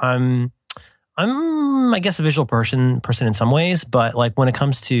that I'm I guess, a visual person in some ways, but like when it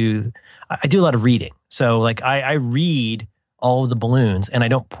comes to, I do a lot of reading. So like I read all of the balloons and I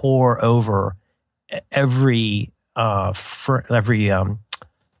don't pore over every what's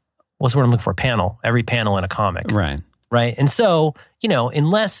the word I'm looking for? Every panel in a comic. Right. And so,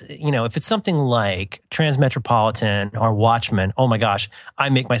 unless, if it's something like Transmetropolitan or Watchmen, oh my gosh, I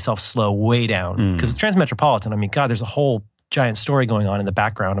make myself slow way down. Because Transmetropolitan, I mean, God, there's a whole giant story going on in the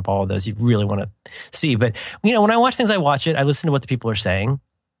background of all of those you really want to see. But, when I watch things, I watch it. I listen to what the people are saying.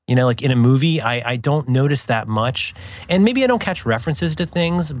 Like in a movie, I don't notice that much. And maybe I don't catch references to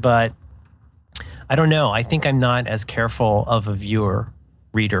things, but I don't know. I think I'm not as careful of a viewer,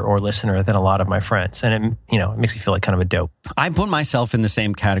 reader, or listener than a lot of my friends. And it makes me feel like kind of a dope. I put myself in the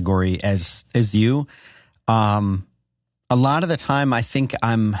same category as you. A lot of the time I think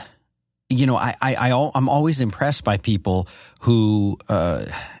I'm always impressed by people who,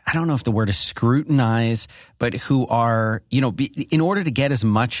 I don't know if the word is scrutinize, but who are, in order to get as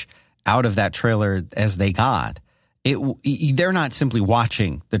much out of that trailer as they got, they're not simply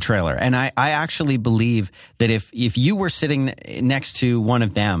watching the trailer. And I actually believe that if you were sitting next to one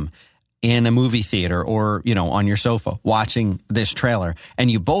of them in a movie theater or, on your sofa watching this trailer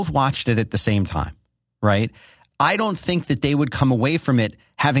and you both watched it at the same time, right? I don't think that they would come away from it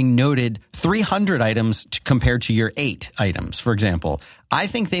having noted 300 items compared to your 8 items, for example. I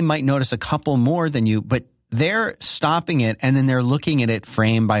think they might notice a couple more than you, but they're stopping it and then they're looking at it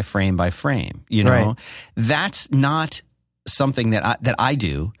frame by frame by frame. Right. That's not something that I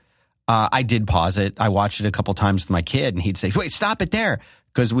do. I did pause it. I watched it a couple times with my kid, and he'd say, "Wait, stop it there,"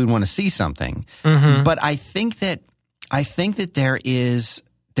 because we'd want to see something. But I think that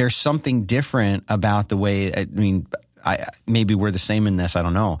there's something different about the way. I mean, maybe we're the same in this. I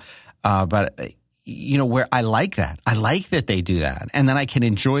don't know, but. Where I like that. I like that they do that. And then I can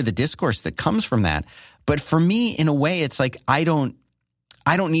enjoy the discourse that comes from that. But for me, in a way, it's like I don't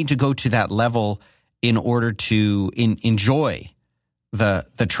need to go to that level in order to enjoy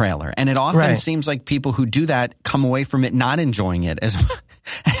the trailer. And it often seems like people who do that come away from it not enjoying it as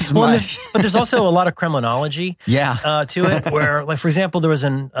much. But there's also a lot of Kremlinology to it, where, like, for example, there was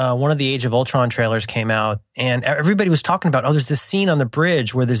one of the Age of Ultron trailers came out, and everybody was talking about, there's this scene on the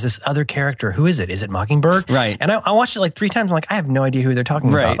bridge where there's this other character. Who is it? Is it Mockingbird? Right. And I watched it like 3 times. I'm like, I have no idea who they're talking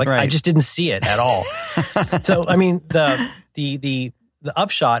about. Like, I just didn't see it at all. So, I mean, the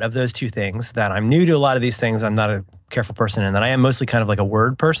upshot of those two things, that I'm new to a lot of these things, I'm not a careful person, and that I am mostly kind of like a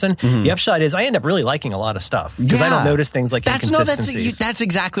word person. The upshot is I end up really liking a lot of stuff because I don't notice things like inconsistencies. That's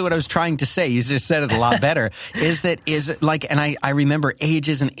exactly what I was trying to say. You just said it a lot better. And I remember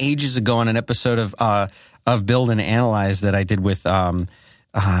ages and ages ago on an episode of Build and Analyze that I did with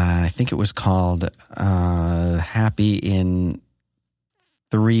I think it was called Happy in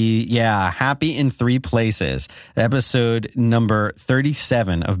 3 Places, episode number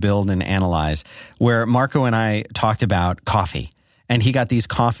 37 of Build and Analyze, where Marco and I talked about coffee and he got these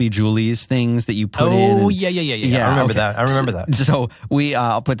coffee Julies things that you put in. Oh, yeah. I remember that. I remember that. So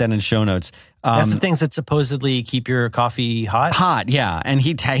I'll put that in show notes. That's the things that supposedly keep your coffee hot? Hot, yeah. And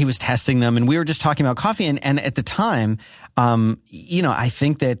he was testing them, and we were just talking about coffee. And at the time, I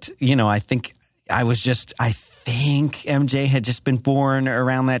think MJ had just been born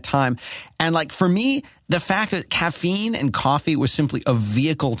around that time. And like for me, the fact that caffeine and coffee was simply a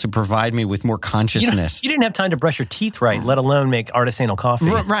vehicle to provide me with more consciousness. You didn't have time to brush your teeth right, let alone make artisanal coffee.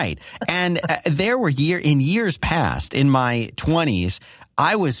 Right. And there were years past, in my 20s,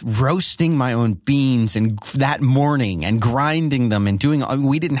 I was roasting my own beans and that morning and grinding them and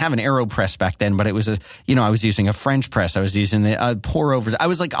we didn't have an AeroPress back then, but it was I was using a French press. I was using the pour overs. I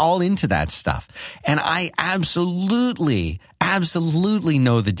was like all into that stuff. And I absolutely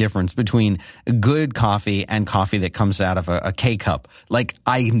know the difference between good coffee and coffee that comes out of a K-cup. Like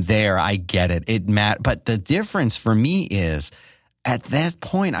I'm there. I get it. But the difference for me is, at that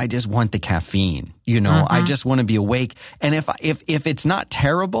point, I just want the caffeine. I just want to be awake. And if it's not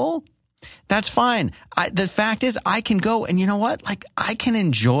terrible, that's fine. The fact is, I can go and you know what? Like I can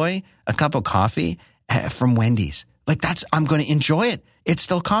enjoy a cup of coffee from Wendy's. Like I'm going to enjoy it. It's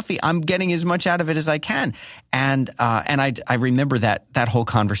still coffee. I'm getting as much out of it as I can. And I remember that whole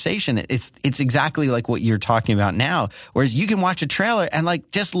conversation. It's exactly like what you're talking about now. Whereas you can watch a trailer and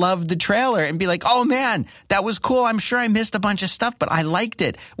like just love the trailer and be like, oh man, that was cool. I'm sure I missed a bunch of stuff, but I liked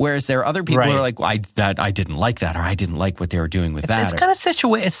it. Whereas there are other people who are like, I didn't like that, or I didn't like what they were doing with that. It's kind of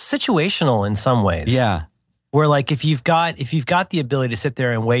it's situational in some ways. Yeah. Where like if you've got the ability to sit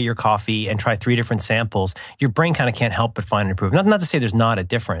there and weigh your coffee and try 3 different samples, your brain kind of can't help but find an improvement. Not to say there's not a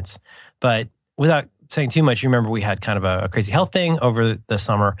difference, but without saying too much, you remember we had kind of a crazy health thing over the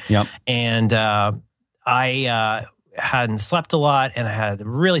summer. Yep. And I hadn't slept a lot, and I had a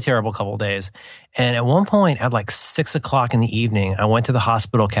really terrible couple of days. And at one point, at like 6 o'clock in the evening, I went to the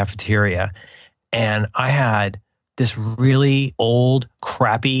hospital cafeteria, and I had this really old,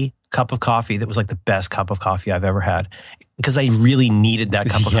 crappy cup of coffee that was like the best cup of coffee I've ever had, because I really needed that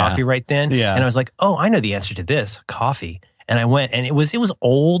cup of coffee right then. Yeah. And I was like, oh, I know the answer to this, coffee. And I went, and it was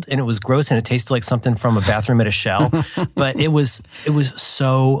old and it was gross and it tasted like something from a bathroom at a Shell, but it was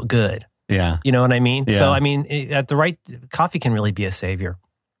so good. Yeah. You know what I mean? Yeah. So, I mean, at the right, coffee can really be a savior.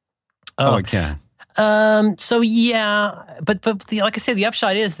 It can. So yeah, but like I say, the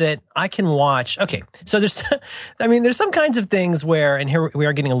upshot is that I can watch. Okay, so there's some kinds of things where, and here we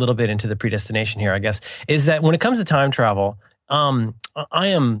are getting a little bit into the predestination here, I guess, is that when it comes to time travel,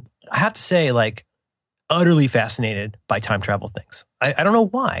 I have to say, like, utterly fascinated by time travel things. I don't know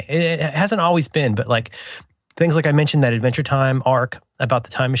why. It hasn't always been, but like things like I mentioned, that Adventure Time arc about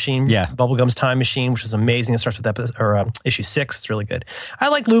the time machine, Bubblegum's time machine, which is amazing. It starts with issue 6. It's really good. I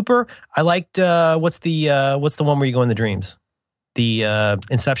like Looper. I liked what's the one where you go in the dreams? The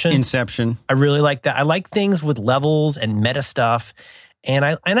Inception. Inception. I really like that. I like things with levels and meta stuff, and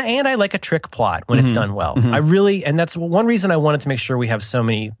I like a trick plot when it's done well. I really, and that's one reason I wanted to make sure we have so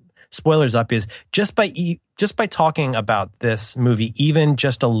many spoilers up, is just by talking about this movie, even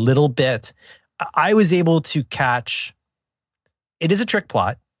just a little bit, I was able to catch. It is a trick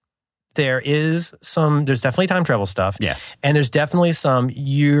plot. There's definitely time travel stuff. Yes. And there's definitely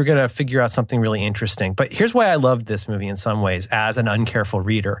you're going to figure out something really interesting. But here's why I loved this movie in some ways as an uncareful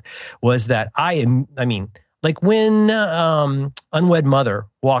reader, was that like when Unwed Mother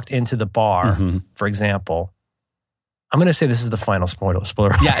walked into the bar, for example, I'm going to say this is the final spoiler.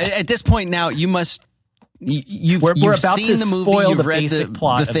 Yeah, at this point now, you must. You've about seen to the movie, spoil you've the read basic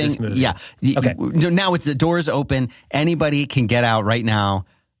plot the thing. Of this movie. Yeah. Okay. Now the door's open. Anybody can get out right now.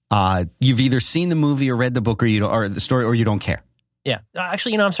 You've either seen the movie or read the book, or the story, or you don't care. Yeah.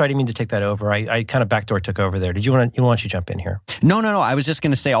 Actually, I'm sorry. I didn't mean to take that over. I kind of backdoor took over there. Did you want to jump in here? No. I was just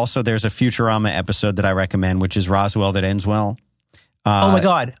going to say also there's a Futurama episode that I recommend, which is Roswell That Ends Well. Oh my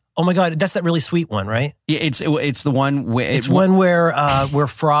God. That's that really sweet one, right? Yeah, it's the one where where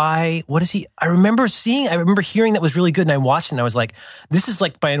Fry, what is he? I remember hearing that was really good, and I watched it and I was like, this is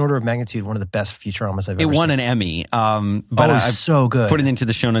like by an order of magnitude one of the best Futuramas I've ever seen. It won an Emmy. But it's so good. Put it into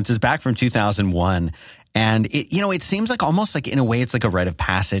the show notes. It's back from 2001. And it seems like almost like in a way it's like a rite of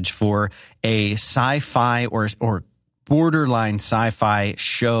passage for a sci-fi or borderline sci-fi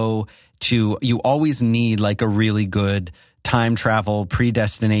show you always need like a really good time travel,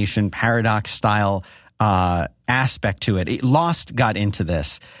 predestination, paradox style aspect to it. Lost got into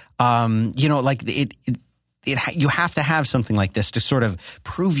this. You have to have something like this to sort of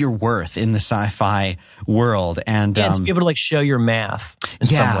prove your worth in the sci-fi world, and to be able to like show your math in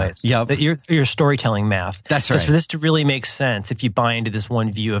some ways. Yep. That your storytelling math. That's right. Because for this to really make sense, if you buy into this one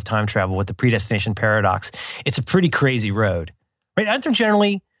view of time travel with the predestination paradox, it's a pretty crazy road. right? Aren't there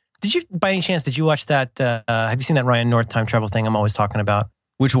generally? Did you, by any chance, did you watch that? Have you seen that Ryan North time travel thing I'm always talking about?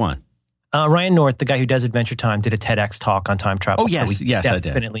 Which one? Ryan North, the guy who does Adventure Time, did a TEDx talk on time travel. Oh, yes, yes, I did.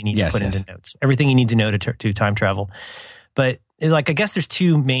 Definitely need to put into notes. Everything you need to know to time travel. But like, I guess there's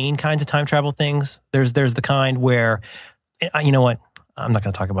two main kinds of time travel things. There's the kind where, you know what? I'm not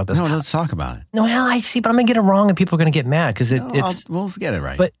going to talk about this. No, let's talk about it. No, well, I see, but I'm going to get it wrong and people are going to get mad because we'll get it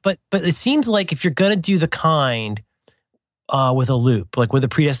right. But it seems like if you're going to do the kind with a loop, like with a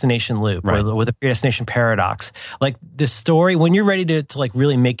predestination loop, right, or with a predestination paradox, like the story, when you're ready to like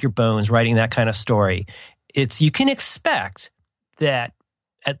really make your bones writing that kind of story, you can expect that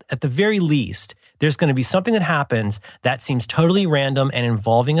at the very least, there's going to be something that happens that seems totally random and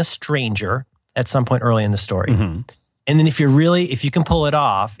involving a stranger at some point early in the story. Mm-hmm. And then if you can pull it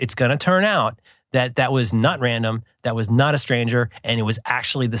off, it's going to turn out that was not random, that was not a stranger, and it was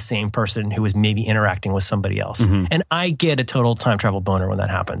actually the same person who was maybe interacting with somebody else. Mm-hmm. And I get a total time travel boner when that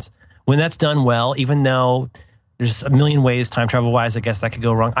happens. When that's done well, even though there's a million ways time travel wise, I guess that could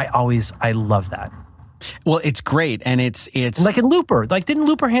go wrong. I love that. Well, it's great, and it's like in Looper. Like, didn't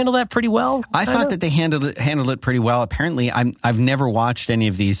Looper handle that pretty well? I thought that they handled it pretty well. Apparently, I've never watched any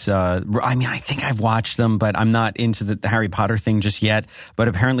of these. I think I've watched them, but I'm not into the Harry Potter thing just yet. But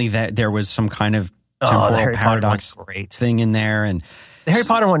apparently, that there was some kind of temporal paradox thing in there, and the Harry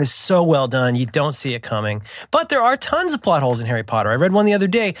Potter one is so well done, you don't see it coming. But there are tons of plot holes in Harry Potter. I read one the other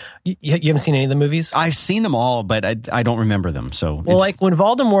day. You haven't seen any of the movies? I've seen them all, but I don't remember them. So, well, like when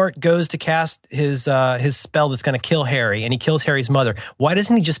Voldemort goes to cast his spell that's going to kill Harry, and he kills Harry's mother, why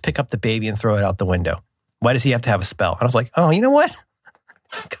doesn't he just pick up the baby and throw it out the window? Why does he have to have a spell? And I was like, oh, you know what?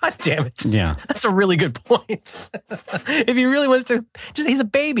 God damn it. Yeah. That's a really good point. If he really wants to, he's a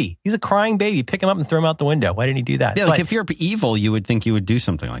baby. He's a crying baby. Pick him up and throw him out the window. Why didn't he do that? Yeah, like if you're evil, you would think you would do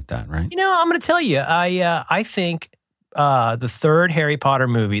something like that, right? You know, I'm going to tell you, I think the third Harry Potter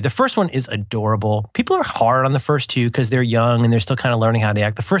movie, the first one is adorable. People are hard on the first two because they're young and they're still kind of learning how to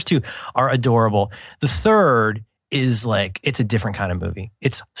act. The first two are adorable. The third is like, it's a different kind of movie.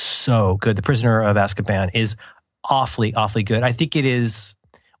 It's so good. The Prisoner of Azkaban is awfully, awfully good. I think it is.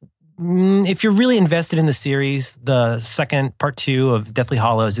 If you're really invested in the series, the second part 2 of Deathly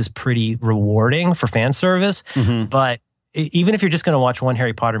Hallows is pretty rewarding for fan service. Mm-hmm. But even if you're just going to watch one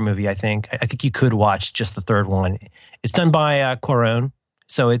Harry Potter movie, I think you could watch just the third one. It's done by Cuarón,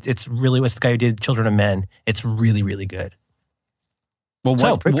 so it's really what's the guy who did Children of Men. It's really, really good.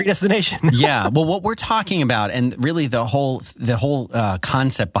 Well, predestination. Yeah. Well, what we're talking about, and really the whole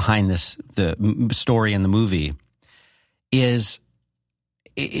concept behind the story in the movie is.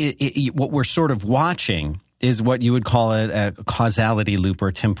 What we're sort of watching is what you would call it a causality loop or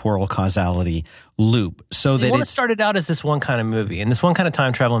a temporal causality loop. So that it started out as this one kind of movie, and this one kind of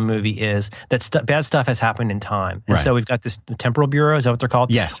time traveling movie is that bad stuff has happened in time. And so we've got this temporal bureau, is that what they're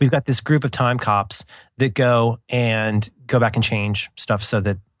called? Yes. We've got this group of time cops that go back and change stuff so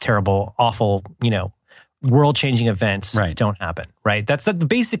that terrible, awful, world-changing events don't happen, right? That's the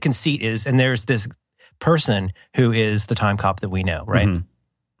basic conceit is, and there's this person who is the time cop that we know, right? Mm-hmm.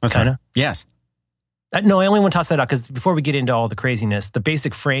 Okay. Kind of? Yes. No, I only want to toss that out because before we get into all the craziness, the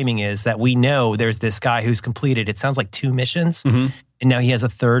basic framing is that we know there's this guy who's completed, it sounds like 2 missions, mm-hmm. and now he has a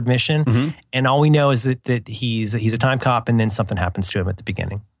third mission, mm-hmm. and all we know is that he's a time cop, and then something happens to him at the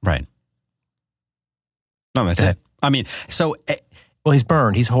beginning. Right. No, that's it. I mean, so... Well, he's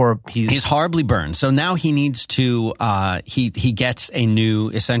burned. He's horribly burned. So now he needs to. He gets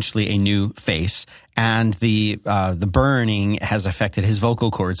essentially a new face, and the burning has affected his vocal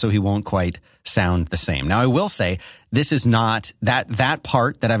cords, so he won't quite sound the same. Now, I will say this is not that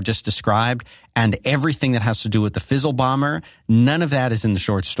part that I've just described, and everything that has to do with the Fizzle Bomber. None of that is in the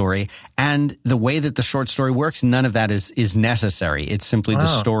short story, and the way that the short story works, none of that is necessary. It's simply the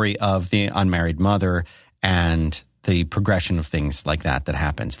story of the unmarried mother and the progression of things like that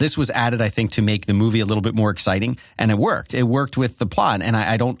happens. This was added, I think, to make the movie a little bit more exciting, and it worked. It worked with the plot, and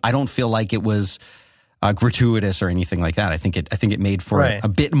I don't feel like it was gratuitous or anything like that. I think it made for a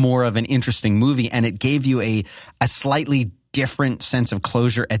bit more of an interesting movie, and it gave you a slightly different sense of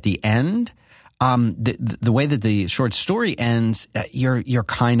closure at the end. The way that the short story ends, you're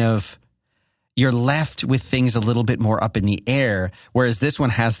left with things a little bit more up in the air, whereas this one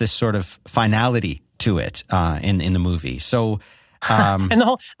has this sort of finality to it in the movie. So, and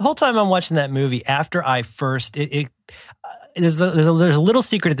the whole time I'm watching that movie, after I first, there's a little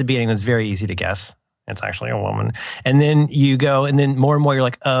secret at the beginning that's very easy to guess. It's actually a woman, and then you go, and then more and more you're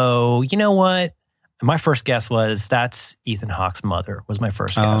like, oh, you know what? My first guess was that's Ethan Hawke's mother. Was my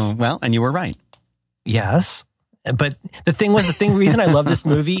first guess. Oh, well, and you were right. Yes. But the reason I love this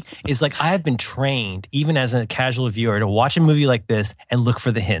movie is like I have been trained, even as a casual viewer, to watch a movie like this and look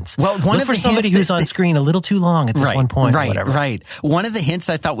for the hints. Well, look for somebody who's on screen a little too long at this one point. Right, or whatever. right. One of the hints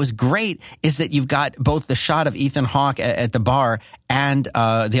I thought was great is that you've got both the shot of Ethan Hawke at the bar and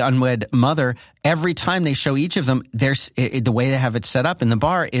the unwed mother. Every time they show each of them, the way they have it set up in the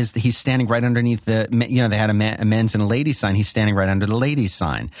bar is that he's standing right underneath they had a men's and a ladies sign. He's standing right under the ladies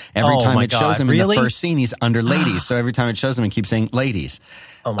sign. Every time it shows him in the first scene, he's under ladies. So every time it shows him, it keeps saying ladies.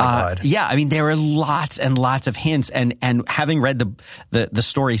 Oh my God. Yeah, I mean, there are lots and lots of hints, and having read the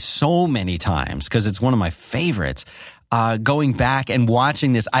story so many times, because it's one of my favorites, going back and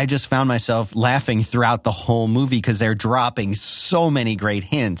watching this, I just found myself laughing throughout the whole movie because they're dropping so many great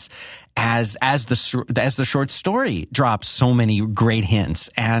hints as the short story drops so many great hints.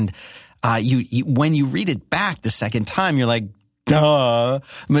 And you when you read it back the second time, you're like, duh.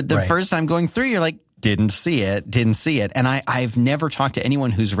 But the first time going through, you're like, didn't see it. And I've never talked to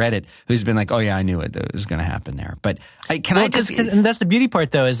anyone who's read it who's been like, oh yeah, I knew it was going to happen there. But and that's the beauty part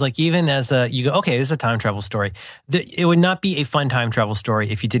though, is like, even as you go, okay, this is a time travel story. It would not be a fun time travel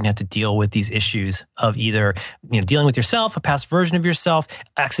story if you didn't have to deal with these issues of either, dealing with yourself, a past version of yourself,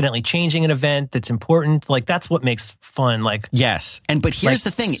 accidentally changing an event that's important. Like, that's what makes fun. Like, yes. But here's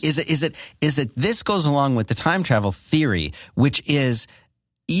the thing is that this goes along with the time travel theory, which is,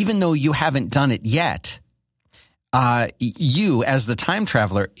 even though you haven't done it yet, you, as the time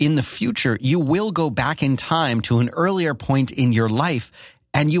traveler, in the future, you will go back in time to an earlier point in your life,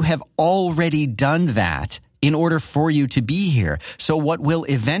 and you have already done that in order for you to be here. So what will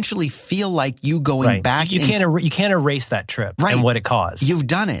eventually feel like you going back... You can't erase that trip and what it caused. You've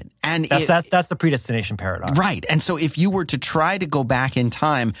done it. And that's the predestination paradox. Right. And so if you were to try to go back in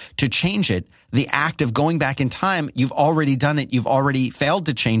time to change it, the act of going back in time, you've already done it. You've already failed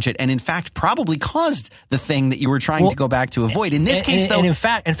to change it, and in fact, probably caused the thing that you were trying to go back to avoid. In this case, though, and in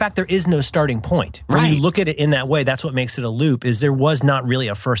fact, there is no starting point. When you look at it in that way, that's what makes it a loop. Is there was not really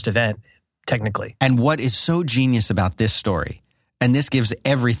a first event, technically. And what is so genius about this story, and this gives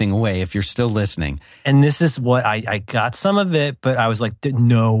everything away if you're still listening. And this is what I got some of it, but I was like,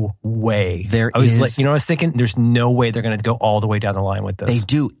 no way. I was thinking, there's no way they're going to go all the way down the line with this. They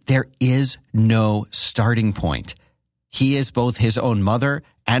do. There is no starting point. He is both his own mother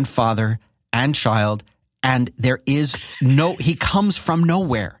and father and child, and he comes from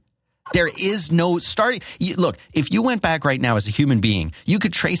nowhere. There is no starting. Look, if you went back right now as a human being, you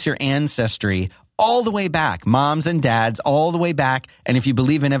could trace your ancestry all the way back, moms and dads, all the way back. And if you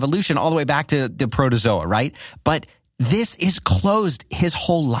believe in evolution, all the way back to the protozoa, right? But this is closed. His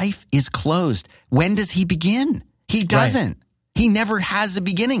whole life is closed. When does he begin? He doesn't. Right. He never has a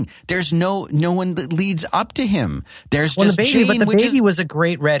beginning. There's no one that leads up to him. There's just the baby, Jane, but the baby was a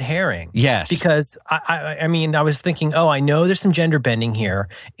great red herring. Yes, because I mean, I was thinking, I know there's some gender bending here.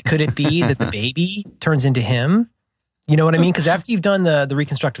 Could it be that the baby turns into him? You know what I mean? Because after you've done the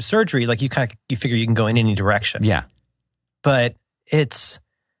reconstructive surgery, like you figure you can go in any direction. Yeah, but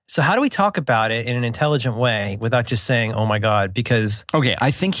so how do we talk about it in an intelligent way without just saying, oh my God? Because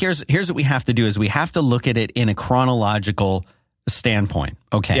I think here's what we have to do is we have to look at it in a chronological standpoint.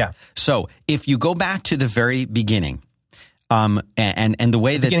 Okay. Yeah. So if you go back to the very beginning, and the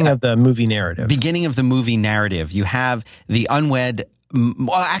way that beginning of the movie narrative, you have the unwed.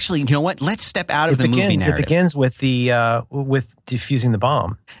 Well, actually, you know what? Let's step out of the movie narrative. It begins with with defusing the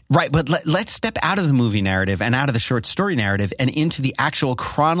bomb. Right, but let's step out of the movie narrative and out of the short story narrative and into the actual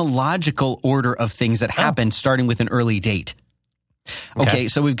chronological order of things that happened, starting with an early date. Okay,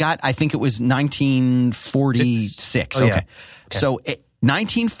 so we've got, I think it was 1946. Okay. So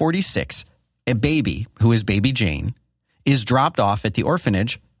 1946, a baby, who is baby Jane, is dropped off at the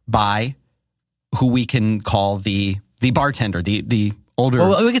orphanage by who we can call the bartender, the older...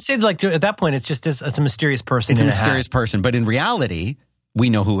 Well, we could say, like, at that point, it's just it's a mysterious person. It's a mysterious person, but in reality, we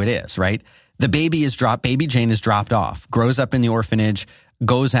know who it is, right? The baby baby Jane is dropped off, grows up in the orphanage,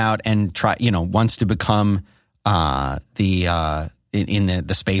 goes out and wants to become in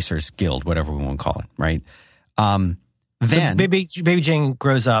the Spacers Guild, whatever we want to call it, right? Then baby Jane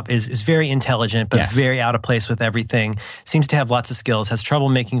grows up, is very intelligent, but very out of place with everything, seems to have lots of skills, has trouble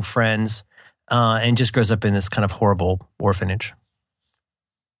making friends, and just grows up in this kind of horrible orphanage.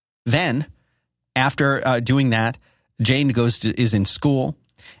 Then, after doing that, Jane is in school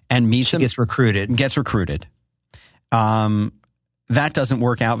and meets him. Gets recruited. That doesn't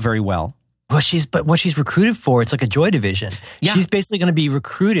work out very well But what she's recruited for, it's like a Joy Division. Yeah. She's basically going to be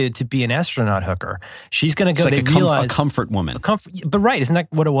recruited to be an astronaut hooker. She's going to go. It's like a comfort woman. But right, isn't that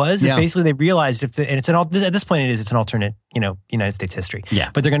what it was? Yeah. Basically, they realized at this point it's an alternate, United States history. Yeah.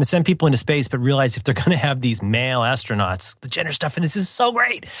 But they're going to send people into space, but realize if they're going to have these male astronauts, the gender stuff in this is so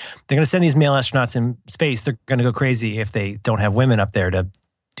great. They're going to send these male astronauts in space. They're going to go crazy if they don't have women up there to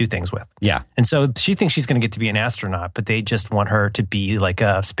do things with. Yeah. And so she thinks she's going to get to be an astronaut, but they just want her to be like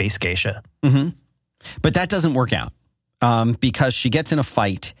a space geisha. Mm-hmm. But that doesn't work out because she gets in a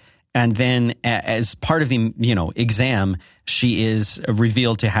fight, and then as part of the exam, she is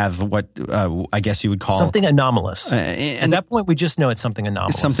revealed to have what I guess you would call something anomalous. At that point, we just know it's something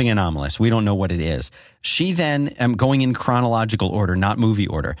anomalous. Something anomalous. We don't know what it is. She then, going in chronological order, not movie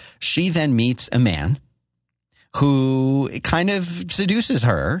order, she then meets a man who kind of seduces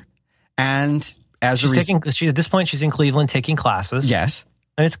her, and at this point, she's in Cleveland taking classes. Yes.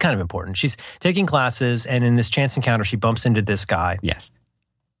 And it's kind of important. She's taking classes, and in this chance encounter, she bumps into this guy. Yes.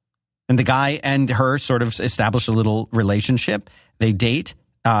 And the guy and her sort of establish a little relationship. They date.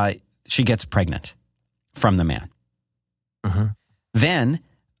 She gets pregnant from the man. Mm-hmm. Then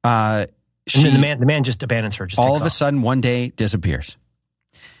and then the man just abandons her. Just all of a sudden, one day, disappears.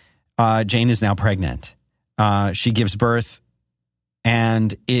 Jane is now pregnant. She gives birth.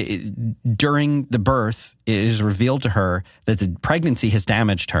 And during the birth, it is revealed to her that the pregnancy has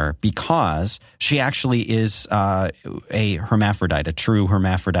damaged her because she actually is a hermaphrodite, a true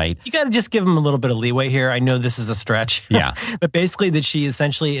hermaphrodite. You got to just give him a little bit of leeway here. I know this is a stretch. Yeah. But basically that she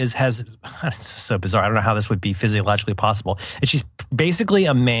essentially has, this is so bizarre. I don't know how this would be physiologically possible. And she's basically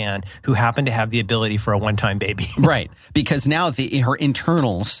a man who happened to have the ability for a one-time baby. Right. Because now her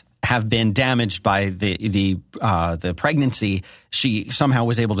internals have been damaged by the pregnancy. She somehow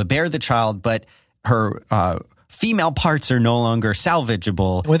was able to bear the child, but her female parts are no longer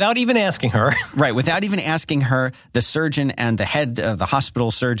salvageable. Without even asking her. Right. Without even asking her, the surgeon and the head of the hospital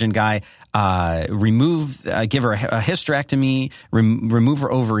surgeon guy give her a hysterectomy, remove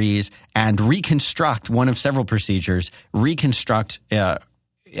her ovaries, and reconstruct one of several procedures, and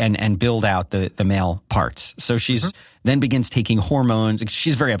build out the male parts. So she's then begins taking hormones.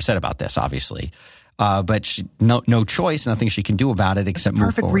 She's very upset about this, obviously. But she, no choice, nothing she can do about it except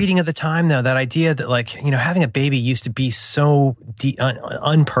move forward. Perfect reading of the time, though. That idea that, having a baby used to be so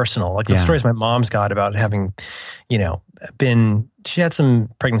unpersonal. Like the stories my mom's got about having, she had some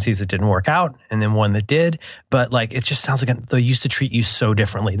pregnancies that didn't work out and then one that did. But it just sounds like they used to treat you so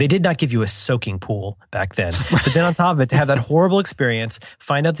differently. They did not give you a soaking pool back then. But then on top of it, to have that horrible experience,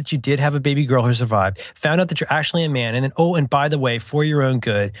 find out that you did have a baby girl who survived, found out that you're actually a man. And then, and by the way, for your own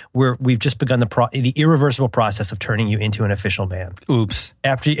good, we've just begun the irreversible process of turning you into an official man. Oops.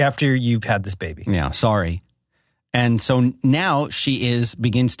 After you've had this baby. Yeah, sorry. And so now she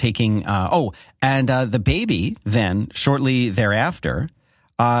begins taking, the baby then, shortly thereafter,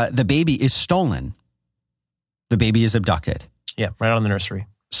 the baby is stolen. The baby is abducted. Yeah, right out of the nursery.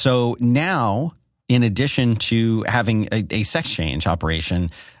 So now, in addition to having a sex change operation,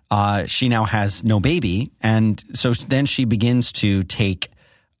 she now has no baby. And so then she begins to take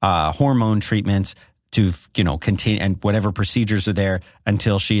hormone treatments to, continue, and whatever procedures are there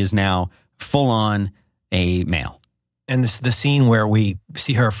until she is now full on a male. And the scene where we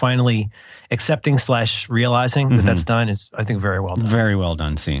see her finally accepting / realizing that that's done is, I think, very well done. Very well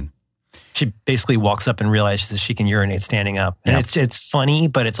done scene. She basically walks up and realizes that she can urinate standing up. And it's funny,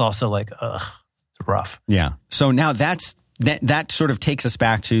 but it's also it's rough. Yeah. So now that sort of takes us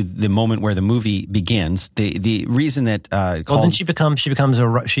back to the moment where the movie begins. The reason that then she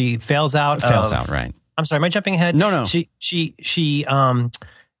fails out. Fails out, right. I'm sorry, am I jumping ahead? No. She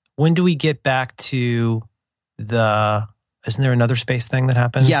when do we get back to isn't there another space thing that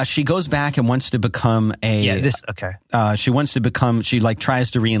happens? Yeah, she goes back and wants to become she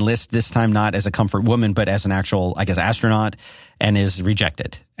tries to re-enlist, this time not as a comfort woman, but as an actual, I guess, astronaut, and is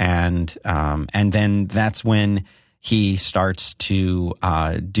rejected. And then that's when he starts to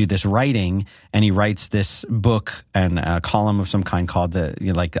do this writing, and he writes this book and a column of some kind called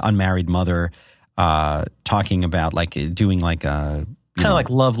the Unmarried Mother, talking about doing a kind of like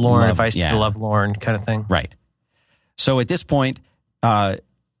Love Lauren, advice to the Love Lauren kind of thing. Right. So at this point,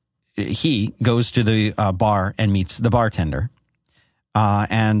 he goes to the bar and meets the bartender.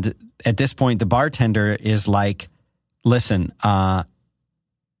 And at this point, the bartender is like, listen, I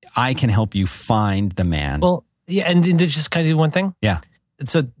can help you find the man. Well, yeah, and just kind of do one thing? Yeah.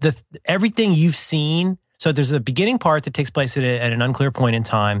 So everything you've seen, so there's a beginning part that takes place at an unclear point in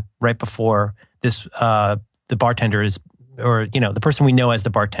time right before this, the bartender is or the person we know as the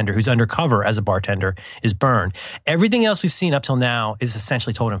bartender, who's undercover as a bartender, is burned. Everything else we've seen up till now is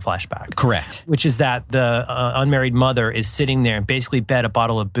essentially told in flashback. Correct. Which is that the unmarried mother is sitting there and basically bet a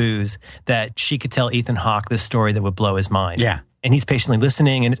bottle of booze that she could tell Ethan Hawke this story that would blow his mind. Yeah. And he's patiently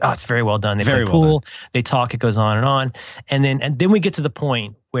listening, and it's very well done. They Very play well pool, they talk, it goes on and on. And then we get to the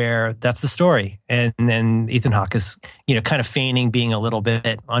point where that's the story. And then Ethan Hawke is, kind of feigning being a little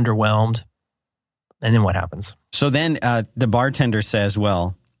bit underwhelmed. And then what happens? So then the bartender says,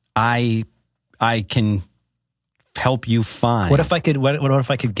 well, I can help you find. What if I could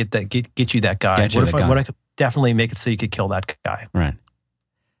get you that guy? What if I could definitely make it so you could kill that guy? Right.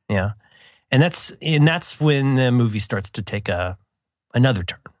 Yeah. And that's when the movie starts to take another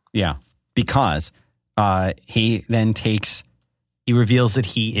turn. Yeah. Because he then takes... He reveals that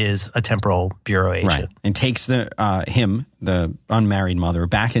he is a temporal bureau agent. Right. And takes the unmarried mother,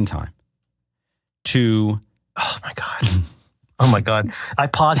 back in time to... Oh, my God. Oh, my God. I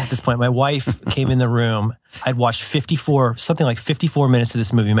paused at this point. My wife came in the room. I'd watched 54 minutes of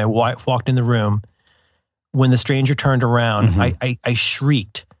this movie. My wife walked in the room. When the stranger turned around, I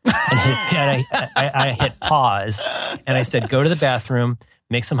shrieked and I hit pause. And I said, go to the bathroom,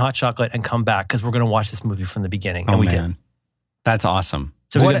 make some hot chocolate, and come back because we're going to watch this movie from the beginning. And we did. That's awesome.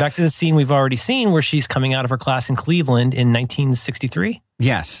 So we go back to the scene we've already seen where she's coming out of her class in Cleveland in 1963.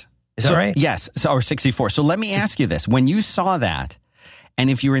 Yes. Is that right? Yes. Or 64. So let me ask you this. When you saw that, and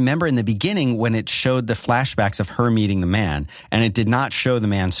if you remember in the beginning when it showed the flashbacks of her meeting the man, and it did not show the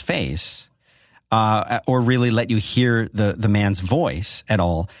man's face, or really let you hear the man's voice at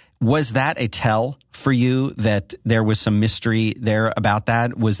all, was that a tell for you that there was some mystery there about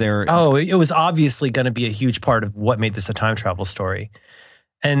that? Was there... Oh, it was obviously going to be a huge part of what made this a time travel story.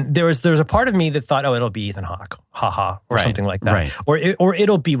 And there was a part of me that thought, it'll be Ethan Hawke, haha, or something like that. Right. Or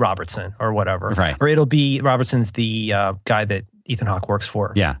it'll be Robertson or whatever. Right. Or it'll be Robertson's the guy that Ethan Hawke works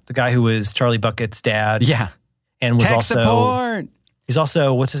for. Yeah. The guy who was Charlie Bucket's dad. Yeah. And was Tech support. He's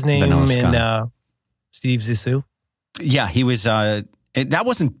also, what's his name in Steve Zissou? Yeah, he was... that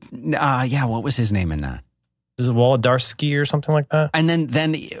wasn't... what was his name in that? Is it Wolodarski or something like that? And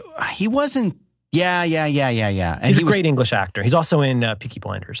then he wasn't... Yeah. And he's a great English actor. He's also in Peaky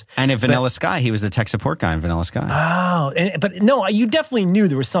Blinders. And in Vanilla Sky, he was the tech support guy in Vanilla Sky. Oh, but no, you definitely knew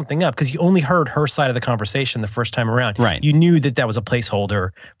there was something up because you only heard her side of the conversation the first time around. Right. You knew that was a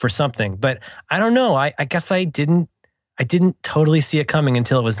placeholder for something. But I don't know. I guess I didn't totally see it coming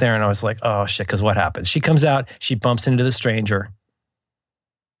until it was there. And I was like, oh, shit, because what happens? She comes out, she bumps into the stranger.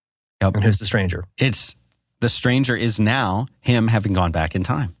 Yep. And who's the stranger? The stranger is now him having gone back in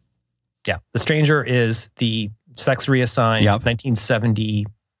time. Yeah. The stranger is the sex reassigned 1970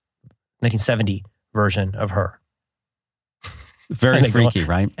 version of her. Very freaky,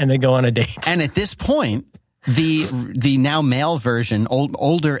 right? And they go on a date. And at this point, the now male version,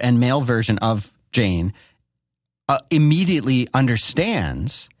 older and male version of Jane immediately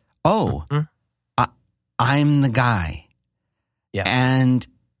understands, I'm the guy. Yeah. And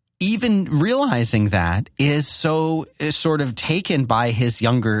even realizing that is sort of taken by his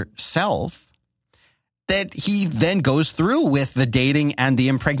younger self that he then goes through with the dating and the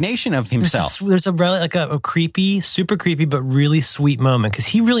impregnation of himself. There's a creepy, super creepy, but really sweet moment because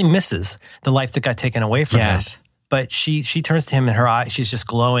he really misses the life that got taken away from him. But she turns to him and her eye, she's just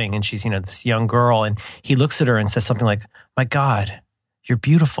glowing and she's, this young girl and he looks at her and says something like, my God, you're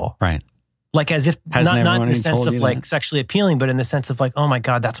beautiful. Right. Like as if, not in the sense of like sexually appealing, but in the sense of like, oh my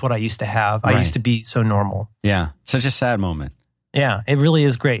God, that's what I used to have. I used to be so normal. Yeah. Such a sad moment. Yeah, it really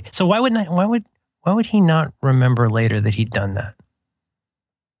is great. So why would he not remember later that he'd done that?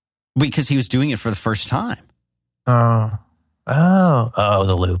 Because he was doing it for the first time. Oh,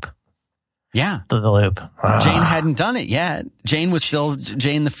 the loop. Yeah. The loop. Jane hadn't done it yet. Jane was still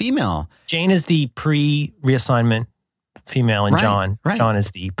Jane the female. Jane is the pre-reassignment female, and John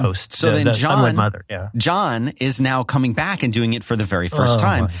is the post. So then John, mother. Yeah. John is now coming back and doing it for the very first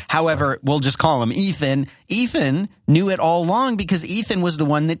time. However, we'll just call him Ethan. Ethan knew it all along because Ethan was the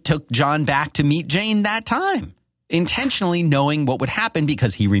one that took John back to meet Jane that time, intentionally knowing what would happen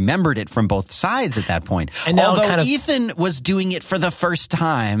because he remembered it from both sides at that point. And although Ethan was doing it for the first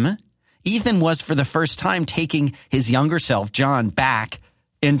time, Ethan was for the first time taking his younger self, John, back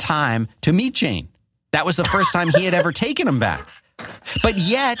in time to meet Jane. That was the first time he had ever taken him back. But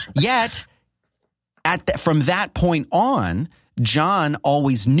yet, from that point on, John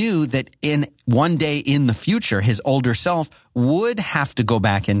always knew that in one day in the future, his older self would have to go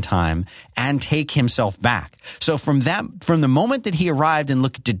back in time and take himself back. So from the moment that he arrived and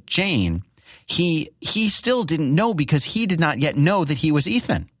looked at Jane, he still didn't know because he did not yet know that he was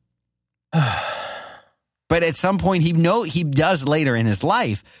Ethan. But at some point, he does later in his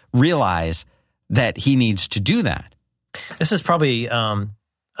life realize that he needs to do that. This is probably a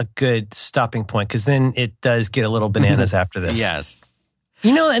good stopping point, because then it does get a little bananas after this. Yes.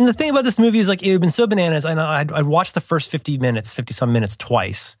 You know, and the thing about this movie is, like, it would have been so bananas. I know I'd watched the first 50 some minutes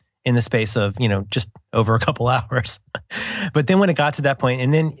twice in the space of, just over a couple hours. But then when it got to that point,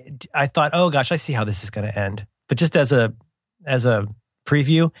 and then I thought, oh gosh, I see how this is going to end. But just as a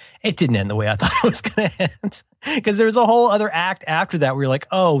preview, it didn't end the way I thought it was going to end. Because there was a whole other act after that where you're like,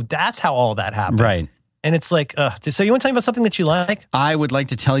 oh, that's how all that happened. Right. And it's like, so you want to tell me about something that you like? I would like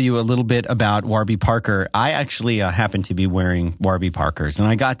to tell you a little bit about Warby Parker. I actually happen to be wearing Warby Parkers, and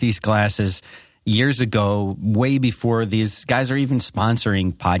I got these glasses years ago, way before these guys are even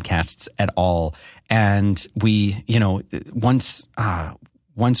sponsoring podcasts at all. And we, once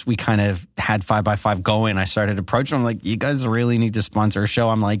we kind of had 5x5 going, I started approaching them like, you guys really need to sponsor a show.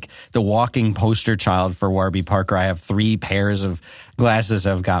 I'm like the walking poster child for Warby Parker. I have 3 pairs of glasses.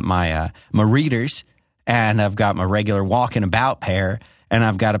 I've got my readers, and I've got my regular walking about pair, and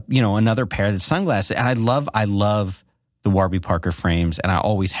I've got another pair that's sunglasses. And I love the Warby Parker frames, and I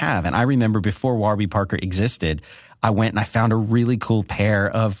always have. And I remember before Warby Parker existed, I went and I found a really cool pair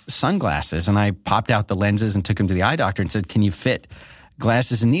of sunglasses, and I popped out the lenses and took them to the eye doctor and said, can you fit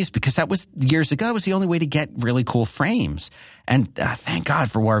glasses in these? Because that was years ago. It was the only way to get really cool frames. And thank God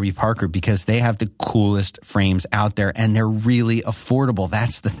for Warby Parker, because they have the coolest frames out there, and they're really affordable.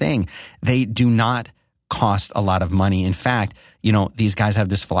 That's the thing. They do not cost a lot of money. In fact, these guys have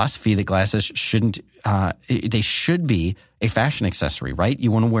this philosophy that glasses they should be a fashion accessory, right?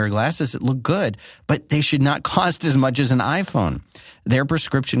 You want to wear glasses that look good, but they should not cost as much as an iPhone. Their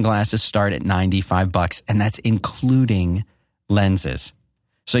prescription glasses start at $95, and that's including lenses.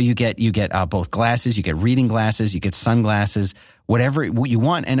 So you get both glasses, you get reading glasses, you get sunglasses, whatever you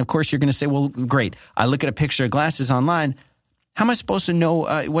want. And of course, you're going to say, well, great. I look at a picture of glasses online. How am I supposed to know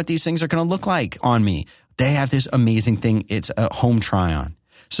what these things are going to look like on me? They have this amazing thing. It's a home try-on.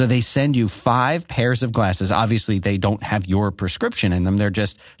 So they send you 5 pairs of glasses. Obviously, they don't have your prescription in them. They're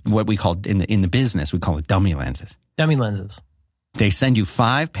just what we call in the business, we call it dummy lenses. Dummy lenses. They send you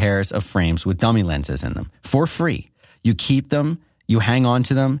 5 pairs of frames with dummy lenses in them for free. You keep them, you hang on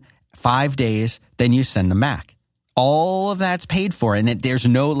to them 5 days, then you send them back. All of that's paid for, and there's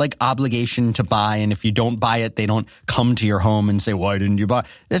no obligation to buy. And if you don't buy it, they don't come to your home and say, why didn't you buy?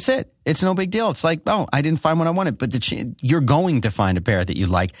 That's it. It's no big deal. It's like, oh, I didn't find what I wanted. But you're going to find a pair that you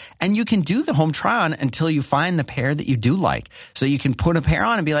like. And you can do the home try on until you find the pair that you do like. So you can put a pair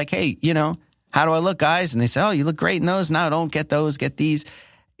on and be like, hey, how do I look, guys? And they say, oh, you look great in those. No, don't get those. Get these.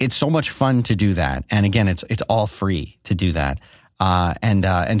 It's so much fun to do that. And again, it's all free to do that.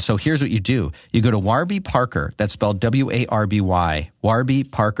 And so here's what you do. You go to Warby Parker, that's spelled W-A-R-B-Y,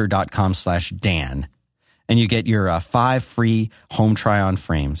 warbyparker.com/Dan, and you get your 5 free home try-on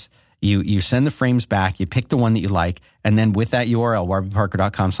frames. You send the frames back, you pick the one that you like, and then with that URL,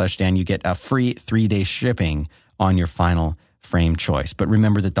 warbyparker.com/Dan, you get a free 3-day shipping on your final frame choice. But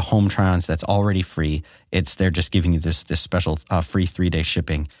remember that the home try-ons, that's already free. They're just giving you this special free 3-day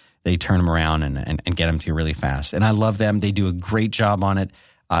shipping. They turn them around and get them to you really fast. And I love them. They do a great job on it.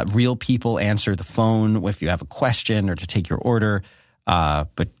 Real people answer the phone if you have a question or to take your order.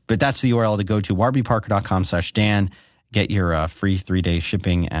 But that's the URL to go to, warbyparker.com/Dan. Get your free 3-day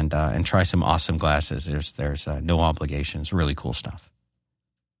shipping and try some awesome glasses. There's no obligations. Really cool stuff.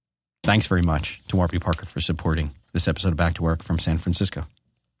 Thanks very much to Warby Parker for supporting this episode of Back to Work from San Francisco.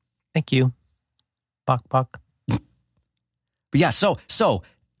 Thank you. Bok bok. But yeah, so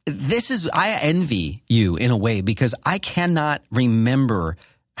I envy you in a way, because I cannot remember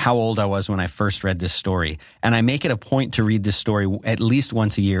how old I was when I first read this story. And I make it a point to read this story at least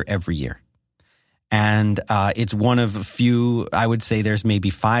once a year, every year. And it's one of a few, I would say there's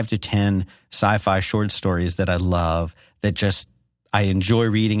maybe 5 to 10 sci-fi short stories that I love, that just I enjoy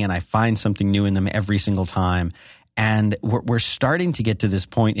reading, and I find something new in them every single time. And we're starting to get to this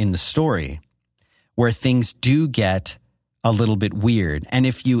point in the story where things do get a little bit weird. And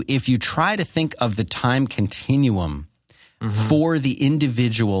if you try to think of the time continuum for the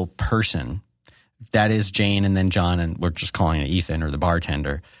individual person, that is Jane and then John, and we're just calling it Ethan or the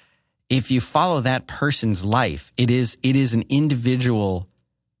bartender. If you follow that person's life, it is an individual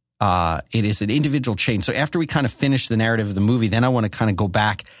chain. So after we kind of finish the narrative of the movie, then I want to kind of go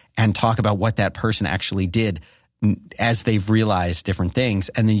back and talk about what that person actually did as they've realized different things.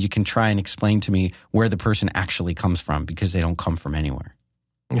 And then you can try and explain to me where the person actually comes from, because they don't come from anywhere,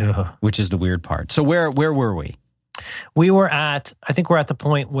 which is the weird part. So where were we? I think we're at the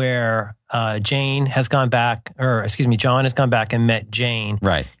point where John has gone back and met Jane.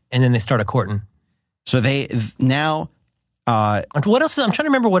 Right. And then they started courting. So they now. What else? I'm trying to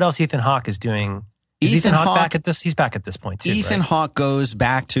remember what else Ethan Hawke is doing. Is Ethan Hawke back at this? He's back at this point too. Ethan right? Hawke goes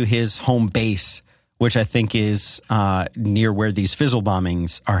back to his home base, which I think is near where these Fizzle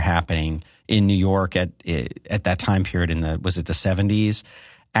bombings are happening in New York at that time period was it the 70s?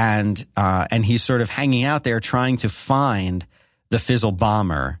 And he's sort of hanging out there trying to find the Fizzle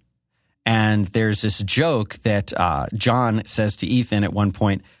bomber. And there's this joke that John says to Ethan at one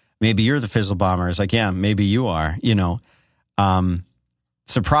point, maybe you're the Fizzle bomber. It's like, yeah, maybe you are,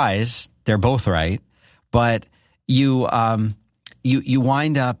 surprise, they're both right. But you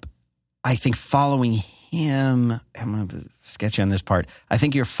wind up, I think, following him. I'm going to sketch you on this part. I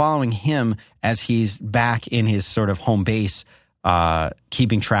think you're following him as he's back in his sort of home base,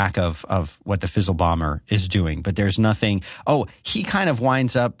 keeping track of what the Fizzle bomber is doing. But there's nothing. Oh, he kind of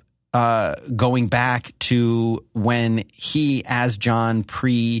winds up going back to when he, as John,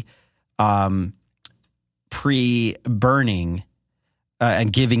 pre-burning.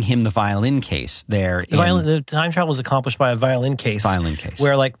 And giving him the violin case there. The time travel is accomplished by a violin case.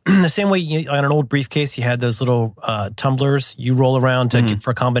 Where, like, the same way on an old briefcase, you had those little tumblers you roll around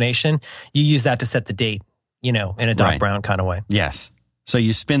for a combination. You use that to set the date, in a Doc Brown kind of way. Yes. So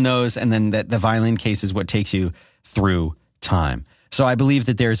you spin those, and then the violin case is what takes you through time. So I believe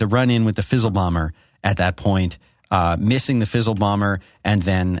that there's a run-in with the Fizzle bomber at that point, missing the Fizzle bomber, and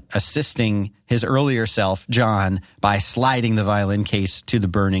then assisting his earlier self, John, by sliding the violin case to the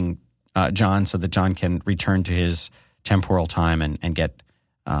burning John so that John can return to his temporal time and get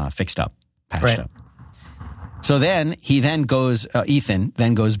fixed up, patched up. So then Ethan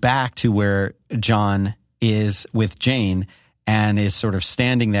then goes back to where John is with Jane and is sort of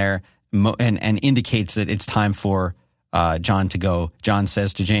standing there and indicates that it's time for John to go. John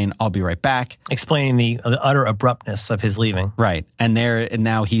says to Jane, I'll be right back. Explaining the utter abruptness of his leaving. Right. And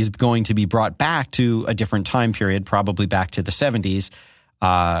now he's going to be brought back to a different time period, probably back to the 70s,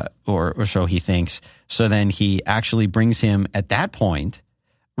 or so he thinks. So then he actually brings him at that point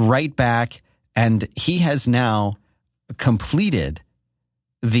right back, and he has now completed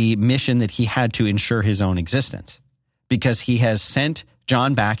the mission that he had to ensure his own existence, because he has sent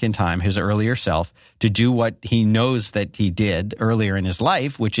John back in time, his earlier self, to do what he knows that he did earlier in his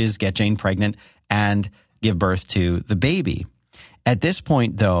life, which is get Jane pregnant and give birth to the baby. At this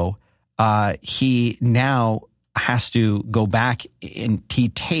point, though, he now has to go back, and he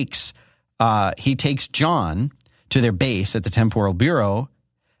takes John to their base at the Temporal Bureau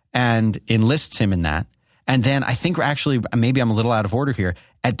and enlists him in that. And then I think maybe I'm a little out of order here.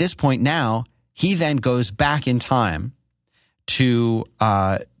 At this point now, he then goes back in time to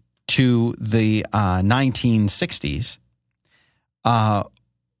the 1960s,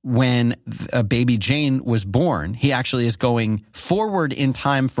 when baby Jane was born. He actually is going forward in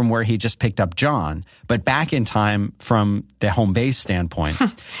time from where he just picked up John, but back in time from the home base standpoint.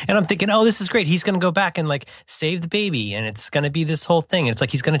 And I'm thinking, oh, this is great. He's going to go back and save the baby, and it's going to be this whole thing. And it's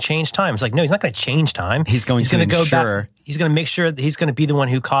like he's going to change time. It's like, no, he's not going to change time. He's going to go back. He's going to make sure that he's going to be the one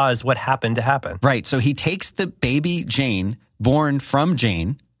who caused what happened to happen. Right. So he takes the baby Jane, born from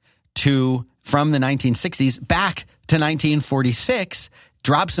Jane, from the 1960s back to 1946,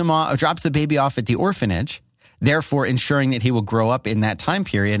 drops the baby off at the orphanage, therefore ensuring that he will grow up in that time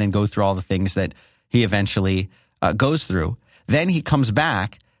period and go through all the things that he eventually goes through. Then he comes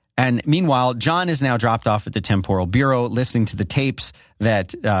back, and meanwhile, John is now dropped off at the Temporal Bureau, listening to the tapes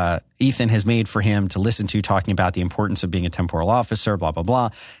that Ethan has made for him to listen to, talking about the importance of being a temporal officer, blah, blah, blah.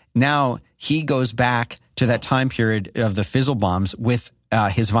 Now he goes back to that time period of the Fizzle bombs with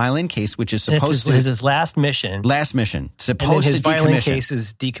his violin case, which is supposed to... his last mission. Supposed to decommission. His violin case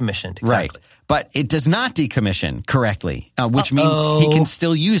is decommissioned. Exactly. Right. But it does not decommission correctly, which means he can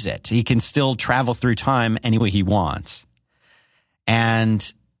still use it. He can still travel through time any way he wants.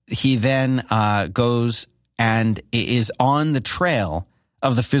 And he then goes and is on the trail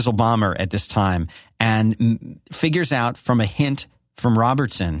of the Fizzle bomber at this time and figures out from a hint from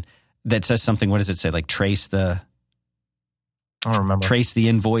Robertson that says something, what does it say? Like I don't remember. Trace the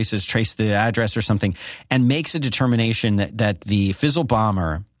invoices, trace the address or something, and makes a determination that the Fizzle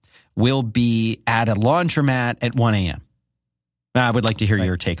bomber will be at a laundromat at 1 a.m. I would like to hear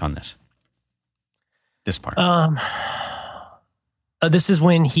your take on this part. This is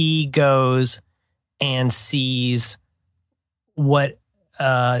when he goes and sees what,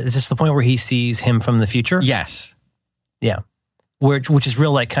 is this the point where he sees him from the future? Yes. Yeah. Which is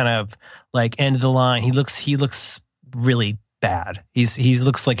real, kind of end of the line. He looks really bad. He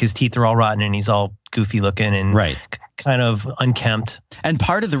looks like his teeth are all rotten and he's all goofy looking and kind of unkempt. And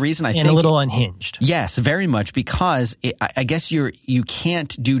part of the reason I think a little unhinged. Yes, very much, because I guess you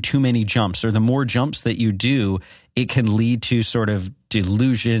can't do too many jumps, or the more jumps that you do, it can lead to sort of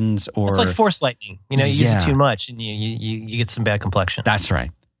delusions or it's like force lightning. You use it too much and you get some bad complexion. That's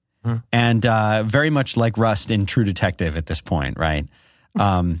right. And very much like Rust in True Detective at this point, right?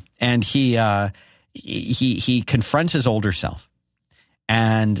 And he confronts his older self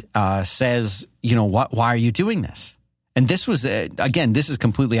and says, why are you doing this? And this was, again, this is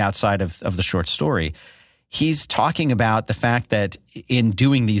completely outside of the short story. He's talking about the fact that in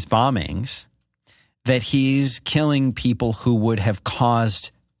doing these bombings, that he's killing people who would have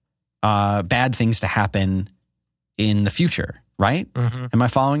caused bad things to happen in the future, right? Mm-hmm. Am I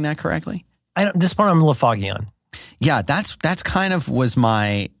following that correctly? This part I'm a little foggy on. Yeah, that's kind of was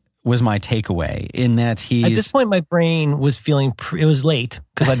my takeaway, in that he's... At this point, my brain was feeling... it was late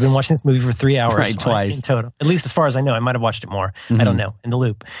because I'd been watching this movie for 3 hours. Right, twice. In total. At least as far as I know. I might have watched it more. Mm-hmm. I don't know, in the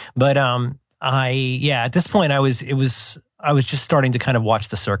loop. But at this point, I was just starting to kind of watch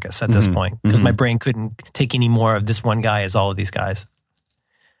the circus at this point, because my brain couldn't take any more of this one guy as all of these guys.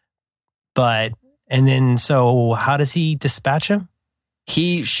 So how does he dispatch him?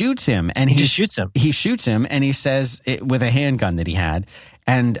 He shoots him, and he just shoots him. He shoots him, and he says with a handgun that he had.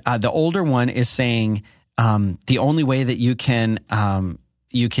 And the older one is saying, the only way that you can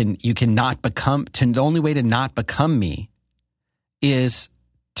not become, the only way to not become me is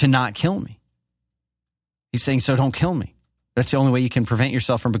to not kill me. He's saying, so don't kill me. That's the only way you can prevent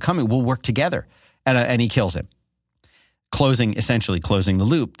yourself from becoming. We'll work together. And he kills him, essentially closing the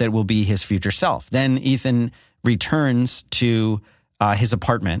loop that will be his future self. Then Ethan returns to his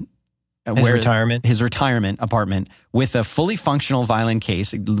apartment. His retirement apartment with a fully functional violin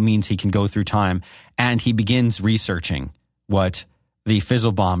case. It means he can go through time, and he begins researching what the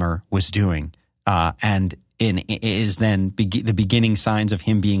Fizzle Bomber was doing, and is then the beginning signs of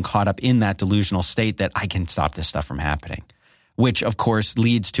him being caught up in that delusional state that I can stop this stuff from happening, which of course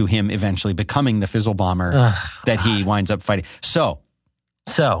leads to him eventually becoming the Fizzle Bomber that he winds up fighting. So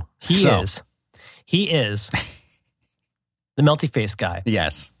he is the melty face guy.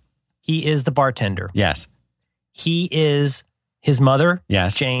 Yes. He is the bartender. Yes. He is his mother,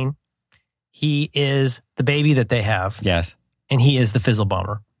 yes, Jane. He is the baby that they have. Yes. And he is the Fizzle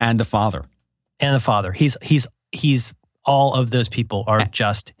Bomber. And the father. He's all of those people are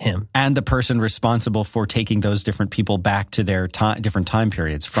just him. And the person responsible for taking those different people back to their different time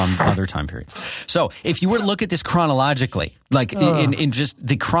periods from other time periods. So if you were to look at this chronologically, like in just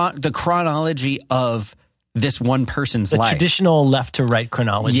the chronology of this one person's life. The traditional left to right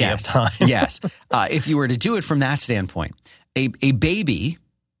chronology of time. Yes. If you were to do it from that standpoint, a baby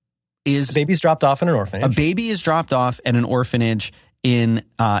is... A baby's dropped off in an orphanage. A baby is dropped off at an orphanage in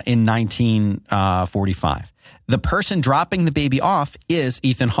 1945. The person dropping the baby off is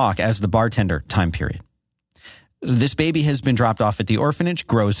Ethan Hawke as the bartender time period. This baby has been dropped off at the orphanage,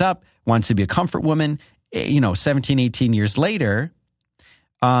 grows up, wants to be a comfort woman. 17, 18 years later...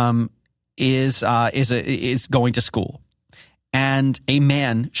 is going to school, and a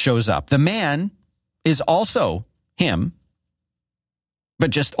man shows up. The man is also him, but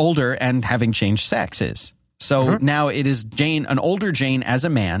just older and having changed sexes. So now it is Jane, an older Jane as a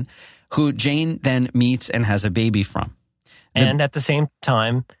man, who Jane then meets and has a baby from. And at the same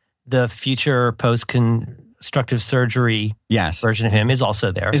time, the future post-constructive surgery version of him is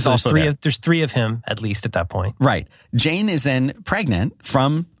also there. There's three of him, at least at that point. Right. Jane is then pregnant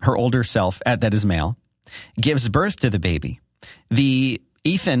from her older self, that is male, gives birth to the baby. The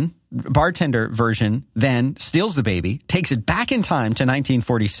Ethan bartender version then steals the baby, takes it back in time to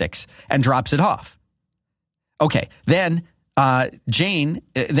 1946, and drops it off. Okay. Then Jane,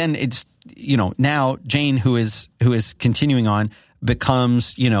 then it's, now Jane, who is continuing on,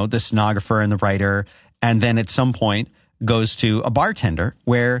 becomes, the stenographer and the writer, and then at some point goes to a bartender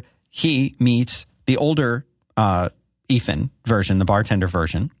where he meets the older Ethan version, the bartender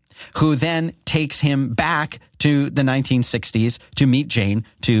version, who then takes him back to the 1960s to meet Jane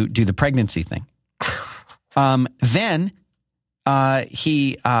to do the pregnancy thing. Then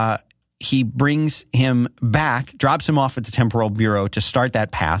he brings him back, drops him off at the Temporal Bureau to start that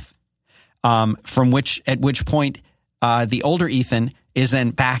path, at which point the older Ethan is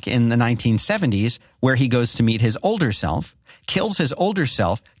then back in the 1970s, where he goes to meet his older self, kills his older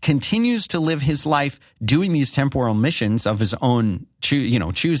self, continues to live his life doing these temporal missions of his own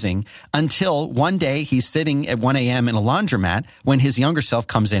choosing, until one day he's sitting at 1 a.m. in a laundromat when his younger self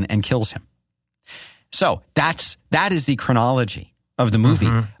comes in and kills him. So that is the chronology of the movie.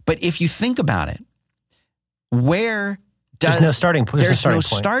 Mm-hmm. But if you think about it, where There's no starting point. There's no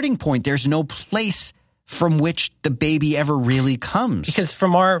starting point. There's no place from which the baby ever really comes. Because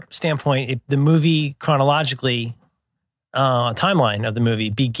from our standpoint, the movie chronologically, timeline of the movie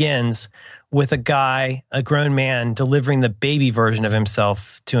begins with a guy, a grown man, delivering the baby version of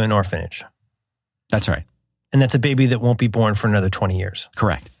himself to an orphanage. That's right. And that's a baby that won't be born for another 20 years.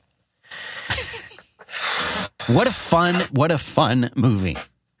 Correct. What a fun movie.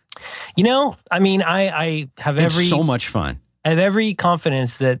 You know, I mean, I have It's so much fun. I have every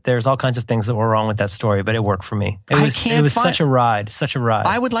confidence that there's all kinds of things that were wrong with that story, but it worked for me. It was such a ride, such a ride.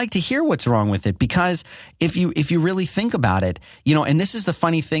 I would like to hear what's wrong with it, because if you really think about it, you know, and this is the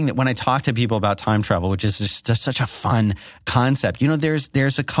funny thing, that when I talk to people about time travel, which is just such a fun concept, you know,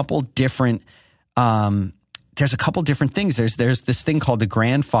 there's a couple different things. There's this thing called the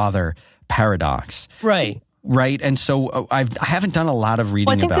grandfather paradox. Right. And so I haven't done a lot of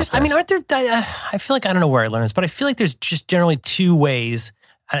reading about this. I mean, aren't there, I feel like, I don't know where I learned this, but I feel like there's just generally two ways.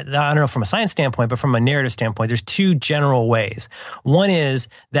 I don't know from a science standpoint, but from a narrative standpoint, there's two general ways. One is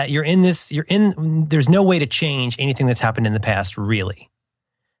that there's no way to change anything that's happened in the past, really.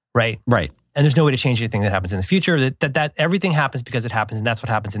 Right. And there's no way to change anything that happens in the future. That everything happens because it happens, and that's what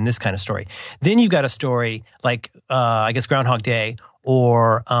happens in this kind of story. Then you've got a story like, I guess, Groundhog Day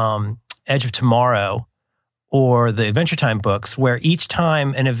or Edge of Tomorrow, or the Adventure Time books, where each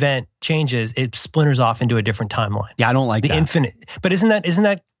time an event changes, it splinters off into a different timeline. Yeah, I don't like the that. Infinite. But isn't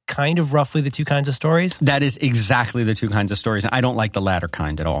that kind of roughly the two kinds of stories? That is exactly the two kinds of stories. I don't like the latter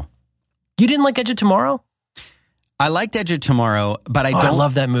kind at all. You didn't like Edge of Tomorrow? I liked Edge of Tomorrow, but I don't. I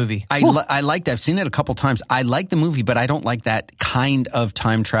love that movie. I liked that. I've seen it a couple times. I like the movie, but I don't like that kind of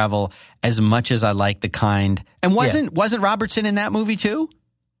time travel as much as I like the kind. And wasn't Robertson in that movie too?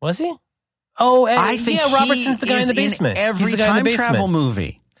 Was he? Oh, I think Robertson's the guy in the basement. Every time travel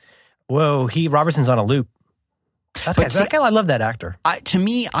movie. Whoa, Robertson's on a loop. That guy, I love that actor. To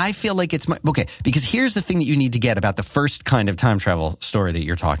me, I feel like it's okay, because here's the thing that you need to get about the first kind of time travel story that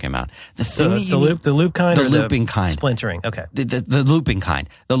you're talking about. The loop kind, the looping kind, splintering. Okay, the looping kind.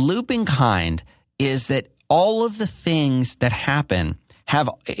 The looping kind is that all of the things that happen have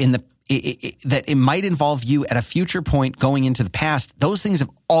that it might involve you at a future point going into the past. Those things have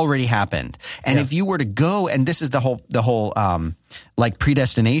already happened. And if you were to go, and this is the whole like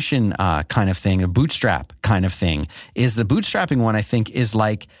predestination kind of thing, a bootstrap kind of thing, is the bootstrapping one, I think, is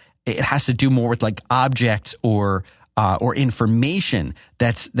like, it has to do more with like objects or information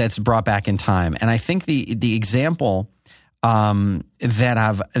that's brought back in time. And I think the example that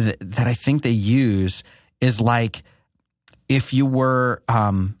I think they use is like, if you were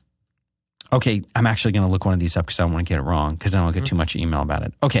okay, I'm actually going to look one of these up because I don't want to get it wrong, because then I'll get too much email about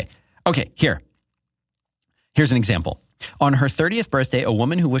it. Okay, here's an example. On her 30th birthday, a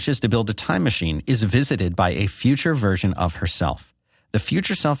woman who wishes to build a time machine is visited by a future version of herself. The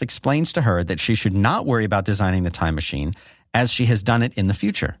future self explains to her that she should not worry about designing the time machine, as she has done it in the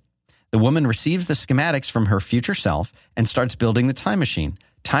future. The woman receives the schematics from her future self and starts building the time machine.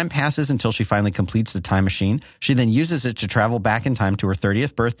 Time passes until she finally completes the time machine. She then uses it to travel back in time to her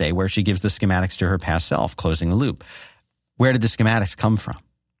 30th birthday, where she gives the schematics to her past self, closing the loop. Where did the schematics come from?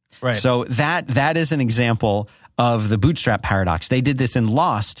 Right. So that is an example of the bootstrap paradox. They did this in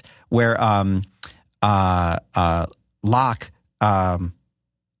Lost, where Locke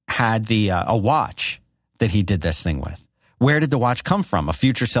had a watch that he did this thing with. Where did the watch come from? A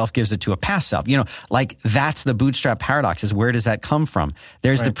future self gives it to a past self. You know, like, that's the bootstrap paradox, is where does that come from?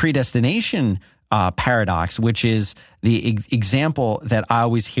 There's the predestination paradox, which is the example that I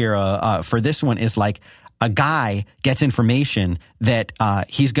always hear for this one, is like, a guy gets information that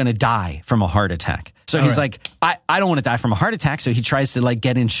he's going to die from a heart attack. So he's like, I don't want to die from a heart attack. So he tries to like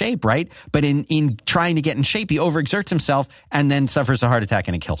get in shape, right? But in trying to get in shape, he overexerts himself and then suffers a heart attack,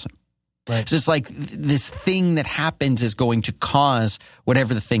 and it kills him. Right. So it's like this thing that happens is going to cause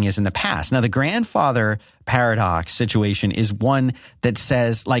whatever the thing is in the past. Now, the grandfather paradox situation is one that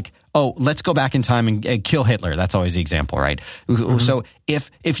says like, oh, let's go back in time and kill Hitler. That's always the example, right? Mm-hmm. So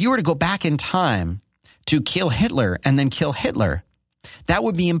if you were to go back in time to kill Hitler and then kill Hitler, that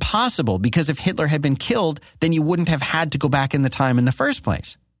would be impossible, because if Hitler had been killed, then you wouldn't have had to go back in the time in the first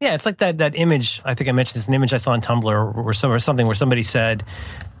place. Yeah, it's like that image. I think I mentioned this, an image I saw on Tumblr or something where somebody said,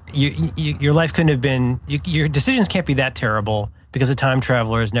 your life couldn't have been, your decisions can't be that terrible because a time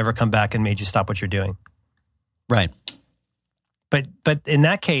traveler has never come back and made you stop what you're doing. Right. But in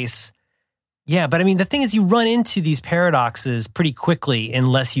that case, yeah, but I mean, the thing is, you run into these paradoxes pretty quickly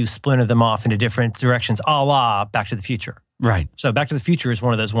unless you splinter them off into different directions, a la Back to the Future. Right. So Back to the Future is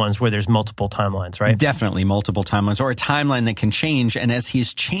one of those ones where there's multiple timelines, right? Definitely multiple timelines, or a timeline that can change. And as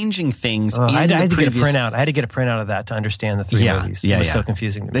he's changing things, I had to get a printout. I had to get a printout of that to understand the three movies. It was so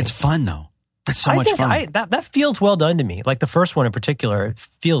confusing to me. It's fun though. It's so much fun. That feels well done to me. Like the first one in particular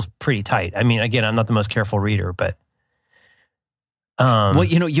feels pretty tight. I mean, again, I'm not the most careful reader, but well,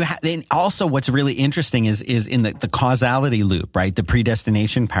 you have. Also, what's really interesting is in the causality loop, right? The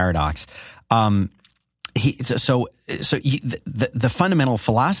predestination paradox. The fundamental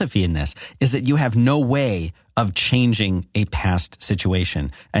philosophy in this is that you have no way of changing a past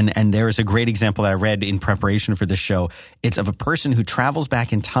situation. And there is a great example that I read in preparation for this show. It's of a person who travels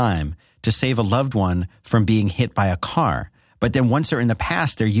back in time to save a loved one from being hit by a car. But then once they're in the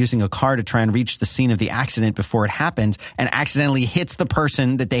past, they're using a car to try and reach the scene of the accident before it happens, and accidentally hits the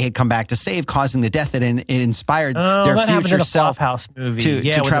person that they had come back to save, causing the death that it inspired their future self movie.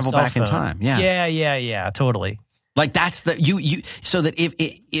 to travel back in time. Yeah, totally. Like that's so that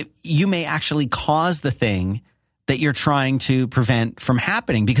if you may actually cause the thing that you're trying to prevent from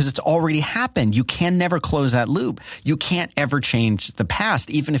happening because it's already happened. You can never close that loop. You can't ever change the past,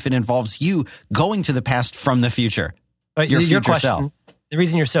 even if it involves you going to the past from the future. But your future question, self. The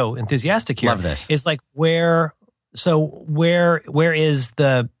reason you're so enthusiastic here Love this. is like where is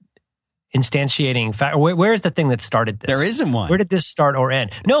the instantiating fact? Where is the thing that started this? There isn't one. Where did this start or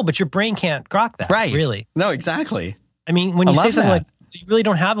end? No, but your brain can't grok that. Right. Really. No, exactly. I mean, when you say something that. like, you really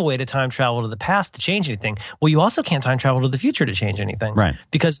don't have a way to time travel to the past to change anything. Well, you also can't time travel to the future to change anything. Right.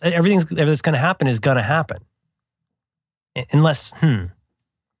 Because everything that's going to happen is going to happen. Unless,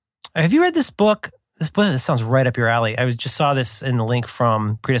 Have you read this book? This sounds right up your alley. I just saw this in the link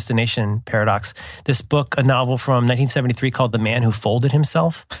from Predestination Paradox. This book, a novel from 1973 called The Man Who Folded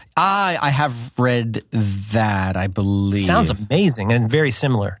Himself. I have read that, I believe. Sounds amazing and very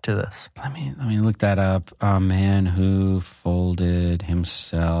similar to this. Let me look that up. A Man Who Folded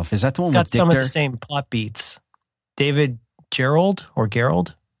Himself. Is that the one Got with Dichter? Some of the same plot beats. David Gerald or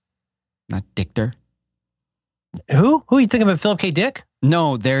Gerald? Not Dichter. Who? Who are you thinking about? Philip K. Dick?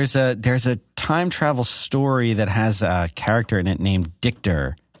 No, there's a time travel story that has a character in it named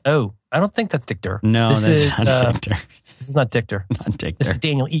Dichter. Oh, I don't think that's Dichter. No, that's not Dichter. This is not Dichter. Not Dichter. This is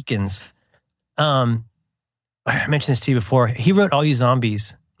Daniel Eakins. I mentioned this to you before. He wrote All You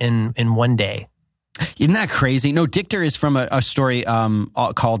Zombies in one day. Isn't that crazy? No, Dichter is from a story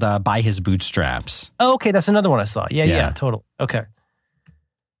called By His Bootstraps. Oh, okay. That's another one I saw. Yeah, totally. Okay.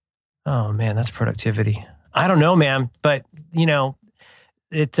 Oh, man, that's productivity. I don't know, man, but,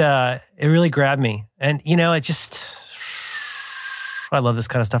 it really grabbed me. And, I love this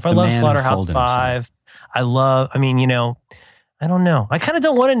kind of stuff. I love Slaughterhouse-Five. I don't know. I kind of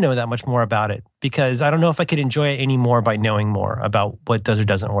don't want to know that much more about it because I don't know if I could enjoy it any more by knowing more about what does or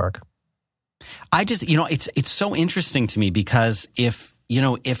doesn't work. I just, it's so interesting to me because if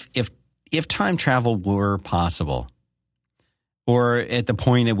time travel were possible or at the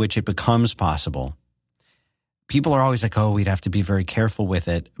point at which it becomes possible, people are always like, oh, we'd have to be very careful with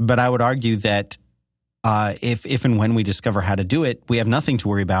it. But I would argue that if and when we discover how to do it, we have nothing to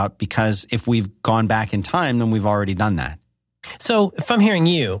worry about because if we've gone back in time, then we've already done that. So if I'm hearing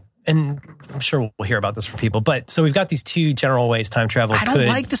you, and I'm sure we'll hear about this from people, but so we've got these two general ways time travel I don't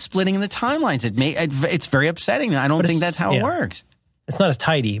like the splitting in the timelines. It's very upsetting. I don't think that's how it works. It's not as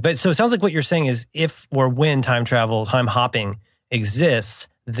tidy. But so it sounds like what you're saying is if or when time travel, time hopping exists,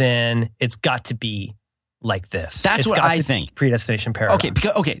 then it's got to be like this. That's what I think. Predestination paradox.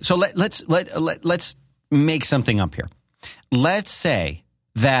 Okay. So let's make something up here. Let's say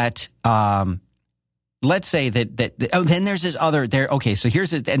that. Then there's this other there. Okay, so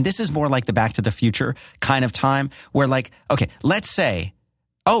here's it, and this is more like the Back to the Future kind of time where, like, okay, let's say,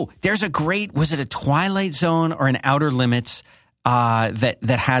 there's a great. Was it a Twilight Zone or an Outer Limits?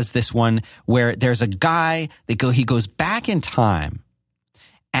 That has this one where there's a guy he goes back in time.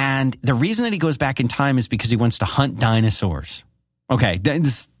 And the reason that he goes back in time is because he wants to hunt dinosaurs. Okay, this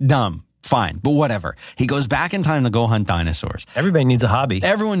is dumb, fine, but whatever. He goes back in time to go hunt dinosaurs. Everybody needs a hobby.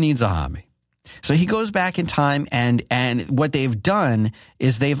 Everyone needs a hobby. So he goes back in time, and what they've done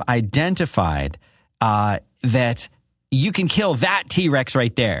is they've identified that you can kill that T-Rex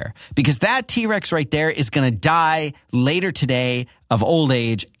right there because that T-Rex right there is going to die later today of old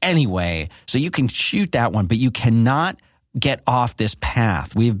age anyway. So you can shoot that one, but you cannot get off this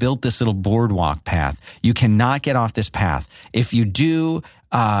path. We've built this little boardwalk path. You cannot get off this path. If you do,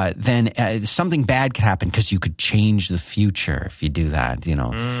 then something bad could happen because you could change the future if you do that,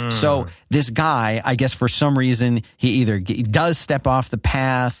 So this guy, I guess for some reason, he does step off the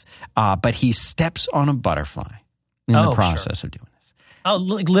path, but he steps on a butterfly in the process of doing this. Oh,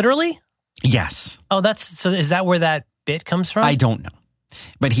 literally? Yes. Oh, so is that where that bit comes from? I don't know.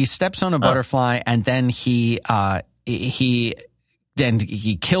 But he steps on a butterfly, and then he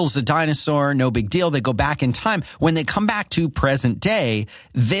kills the dinosaur. No big deal. They go back in time. When they come back to present day,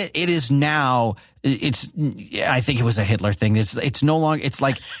 it is now. I think it was a Hitler thing. It's no longer. It's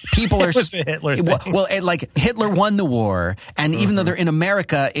like people are. It was a Hitler thing. Well, like Hitler won the war, and even though they're in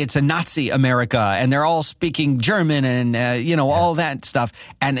America, it's a Nazi America, and they're all speaking German, and all that stuff.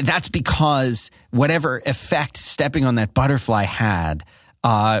 And that's because whatever effect stepping on that butterfly had.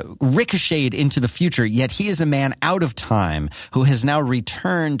 Ricocheted into the future, yet he is a man out of time who has now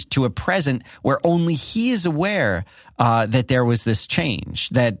returned to a present where only he is aware that there was this change,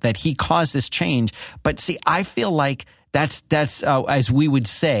 that he caused this change. But see, I feel like that's as we would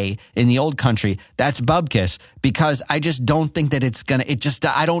say in the old country, that's bubkiss, because I just don't think that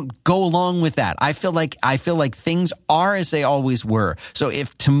I don't go along with that. I feel like things are as they always were. So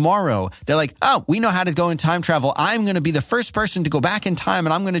if tomorrow they're like, oh, we know how to go in time travel, I'm going to be the first person to go back in time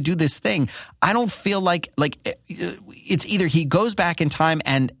and I'm going to do this thing. I don't feel like it's either he goes back in time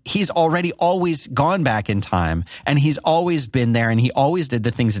and he's already always gone back in time and he's always been there and he always did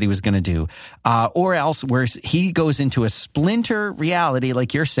the things that he was going to do, or else where he goes into a splinter reality,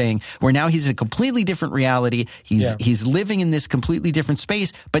 like you're saying, where now he's in a completely different reality. He's living in this completely different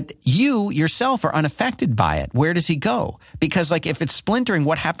space, but you yourself are unaffected by it. Where does he go? Because like if it's splintering,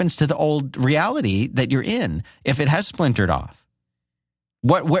 what happens to the old reality that you're in if it has splintered off?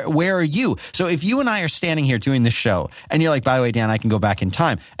 Where are you? So if you and I are standing here doing this show and you're like, by the way, Dan, I can go back in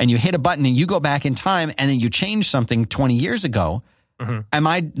time, and you hit a button and you go back in time and then you change something 20 years ago,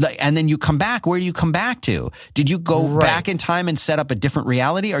 and then you come back, where do you come back to? Did you go back in time and set up a different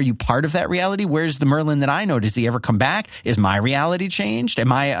reality? Are you part of that reality? Where's the Merlin that I know? Does he ever come back? Is my reality changed?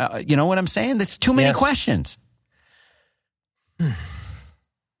 Am I, you know what I'm saying? That's too many questions.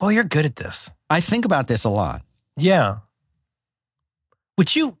 Well, you're good at this. I think about this a lot. Yeah.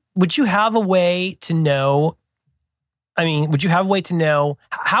 Would you have a way to know? I mean, would you have a way to know?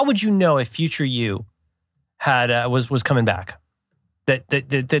 How would you know if future you had was coming back?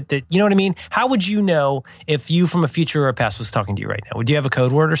 That you know what I mean? How would you know if you from a future or a past was talking to you right now? Would you have a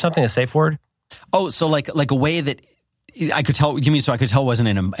code word or something, a safe word? Oh, so like a way that I could tell. You mean so I could tell it wasn't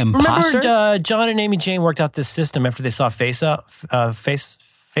an imposter? Remember, John and Amy Jane worked out this system after they saw Face Up. Face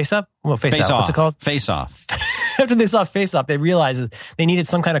Up. What's it called? Face Off. After they saw Face Off, they realized they needed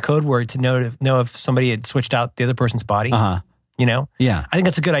some kind of code word to know if somebody had switched out the other person's body. You know? Yeah. I think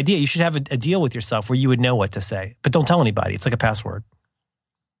that's a good idea. You should have a deal with yourself where you would know what to say, but don't tell anybody. It's like a password.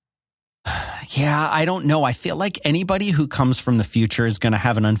 Yeah, I don't know. I feel like anybody who comes from the future is going to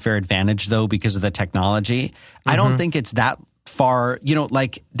have an unfair advantage, though, because of the technology. I don't think it's that far. You know,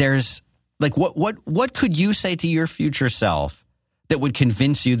 like there's like what could you say to your future self that would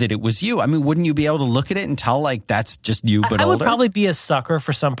convince you that it was you? I mean, wouldn't you be able to look at it and tell like that's just you, but older? I would probably be a sucker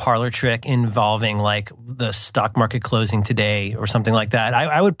for some parlor trick involving like the stock market closing today or something like that.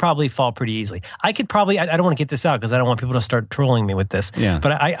 I would probably fall pretty easily. I could probably, I don't want to get this out because I don't want people to start trolling me with this. Yeah.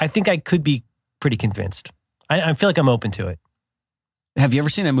 But I think I could be pretty convinced. I feel like I'm open to it. Have you ever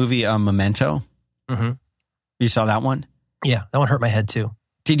seen that movie Memento? Mm-hmm. You saw that one? Yeah. That one hurt my head too.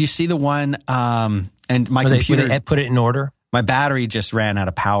 Did you see the one, and my computer... They put it in order? My battery just ran out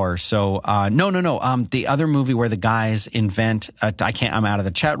of power. So, no. The other movie where the guys invent, I'm out of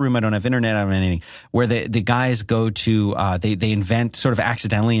the chat room. I don't have internet. I don't have anything. Where the guys go to, they invent, sort of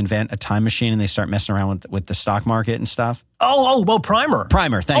accidentally invent a time machine and they start messing around with the stock market and stuff. Well, Primer.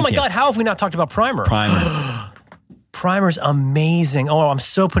 Primer, thank you. Oh my God, how have we not talked about Primer? Primer. Primer's amazing. Oh, I'm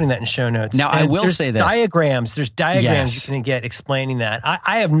so putting that in show notes. Now, I will say this. There's diagrams you can get explaining that.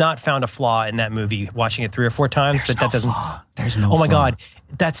 I have not found a flaw in that movie watching it 3 or 4 times, but that doesn't. Flaw. There's no flaw. Oh my God.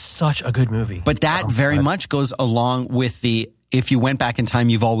 That's such a good movie. But that very much goes along with the, if you went back in time,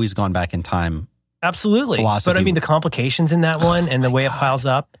 you've always gone back in time. Absolutely. Philosophy. But I mean, the complications in that one and the way it piles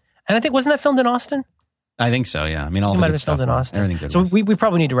up. And I think, wasn't that filmed in Austin? I think so, yeah. I mean, all the good stuff. Filmed in Austin. Everything good. So we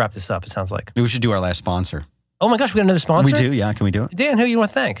probably need to wrap this up, it sounds like. We should do our last sponsor. Oh my gosh, we got another sponsor? We do, yeah. Can we do it? Dan, who do you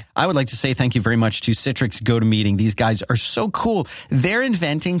want to thank? I would like to say thank you very much to Citrix GoToMeeting. These guys are so cool. They're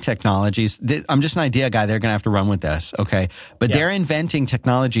inventing technologies. I'm just an idea guy. They're going to have to run with this, okay? But they're inventing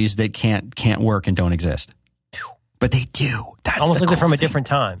technologies that can't work and don't exist. But they do. That's almost the like they're cool from a thing. different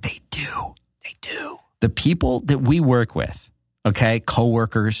time. They do. They do. The people that we work with, okay,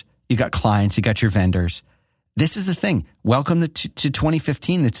 coworkers, you got clients, you got your vendors. This is the thing. Welcome to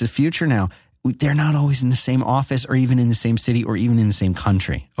 2015. It's the future now. They're not always in the same office or even in the same city or even in the same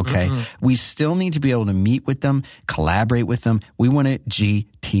country, okay? Mm-hmm. We still need to be able to meet with them, collaborate with them. We want to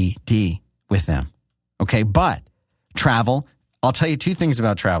GTD with them, okay? But travel, I'll tell you 2 things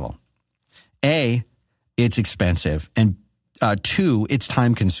about travel. A, it's expensive. And 2, it's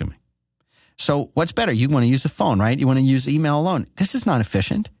time consuming. So what's better? You want to use the phone, right? You want to use email alone. This is not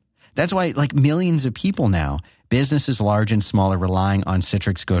efficient. That's why like millions of people now, businesses large and small, are relying on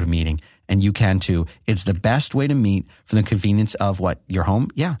Citrix GoToMeeting. And you can too. It's the best way to meet for the convenience of what? Your home?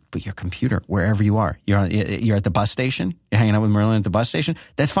 Yeah, but your computer, wherever you are. You're at the bus station. You're hanging out with Merlin at the bus station.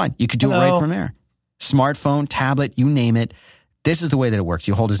 That's fine. You could do it right from there. Smartphone, tablet, you name it. This is the way that it works.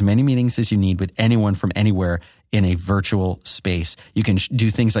 You hold as many meetings as you need with anyone from anywhere in a virtual space. You can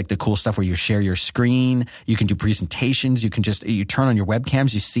do things like the cool stuff where you share your screen. You can do presentations. You turn on your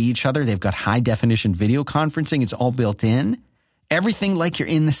webcams. You see each other. They've got high definition video conferencing. It's all built in. Everything like you're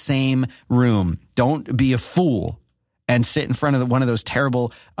in the same room. Don't be a fool and sit in front of one of those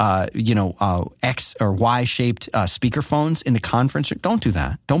terrible, X or Y shaped speakerphones in the conference room. Don't do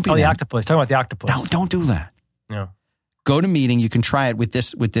that. Don't be. Oh, the octopus. Talking about the octopus. Don't do that. No. GoToMeeting, you can try it with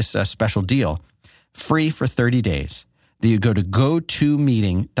this special deal. Free for 30 days. You go to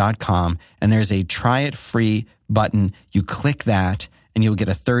gotomeeting.com and there's a try it free button. You click that and you'll get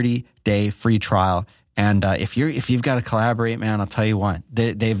a 30-day free trial. And if you've got to collaborate, man, I'll tell you what,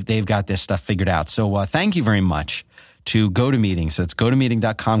 they've got this stuff figured out. So thank you very much to GoToMeeting. So it's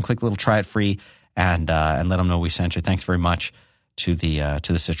gotomeeting.com. Click a little try it free and let them know we sent you. Thanks very much to the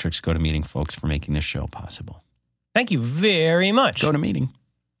Citrix GoToMeeting folks for making this show possible. Thank you very much. GoToMeeting.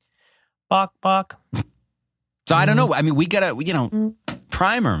 Bok. So I don't know. I mean, we got to,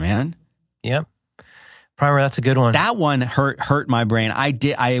 Primer, man. Yep. Primer, that's a good one. That one hurt my brain.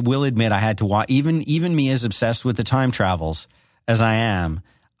 I will admit I had to watch, even me as obsessed with the time travels as I am,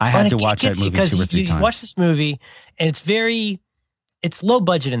 I had to watch that movie 2 or 3 times. You watch this movie and it's low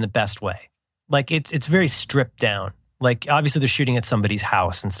budget in the best way. Like it's very stripped down. Like obviously they're shooting at somebody's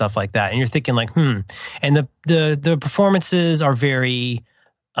house and stuff like that. And you're thinking like, And the performances are very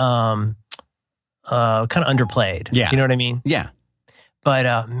kind of underplayed. Yeah. You know what I mean? Yeah.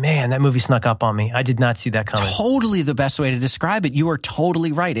 But man, that movie snuck up on me. I did not see that coming. Totally the best way to describe it. You are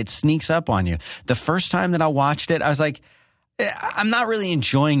totally right. It sneaks up on you. The first time that I watched it, I was like, I'm not really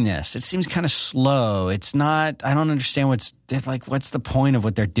enjoying this. It seems kind of slow. It's not, I don't understand what's the point of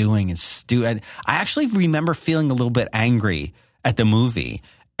what they're doing? It's stupid. I actually remember feeling a little bit angry at the movie.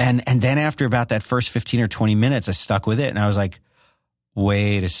 And then after about that first 15 or 20 minutes, I stuck with it. And I was like,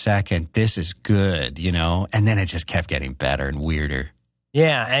 wait a second, this is good, And then it just kept getting better and weirder.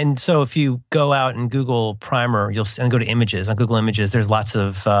 Yeah, and so if you go out and Google Primer, and go to images. On Google Images, there's lots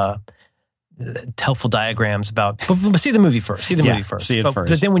of helpful diagrams about. But see the movie first. See it first.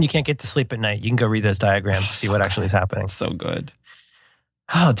 But then when you can't get to sleep at night, you can go read those diagrams to see what actually is happening. So good.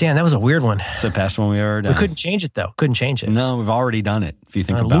 Oh, damn, that was a weird one. It's the best one we ever done. We couldn't change it, though. Couldn't change it. No, we've already done it, if you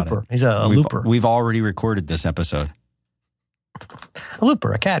think about looper. it. He's a looper. We've already recorded this episode. A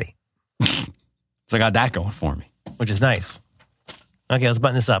looper, a caddy. So I got that going for me. Which is nice. Okay, let's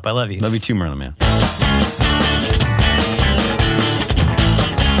button this up. I love you. Love you too, Merlin, man.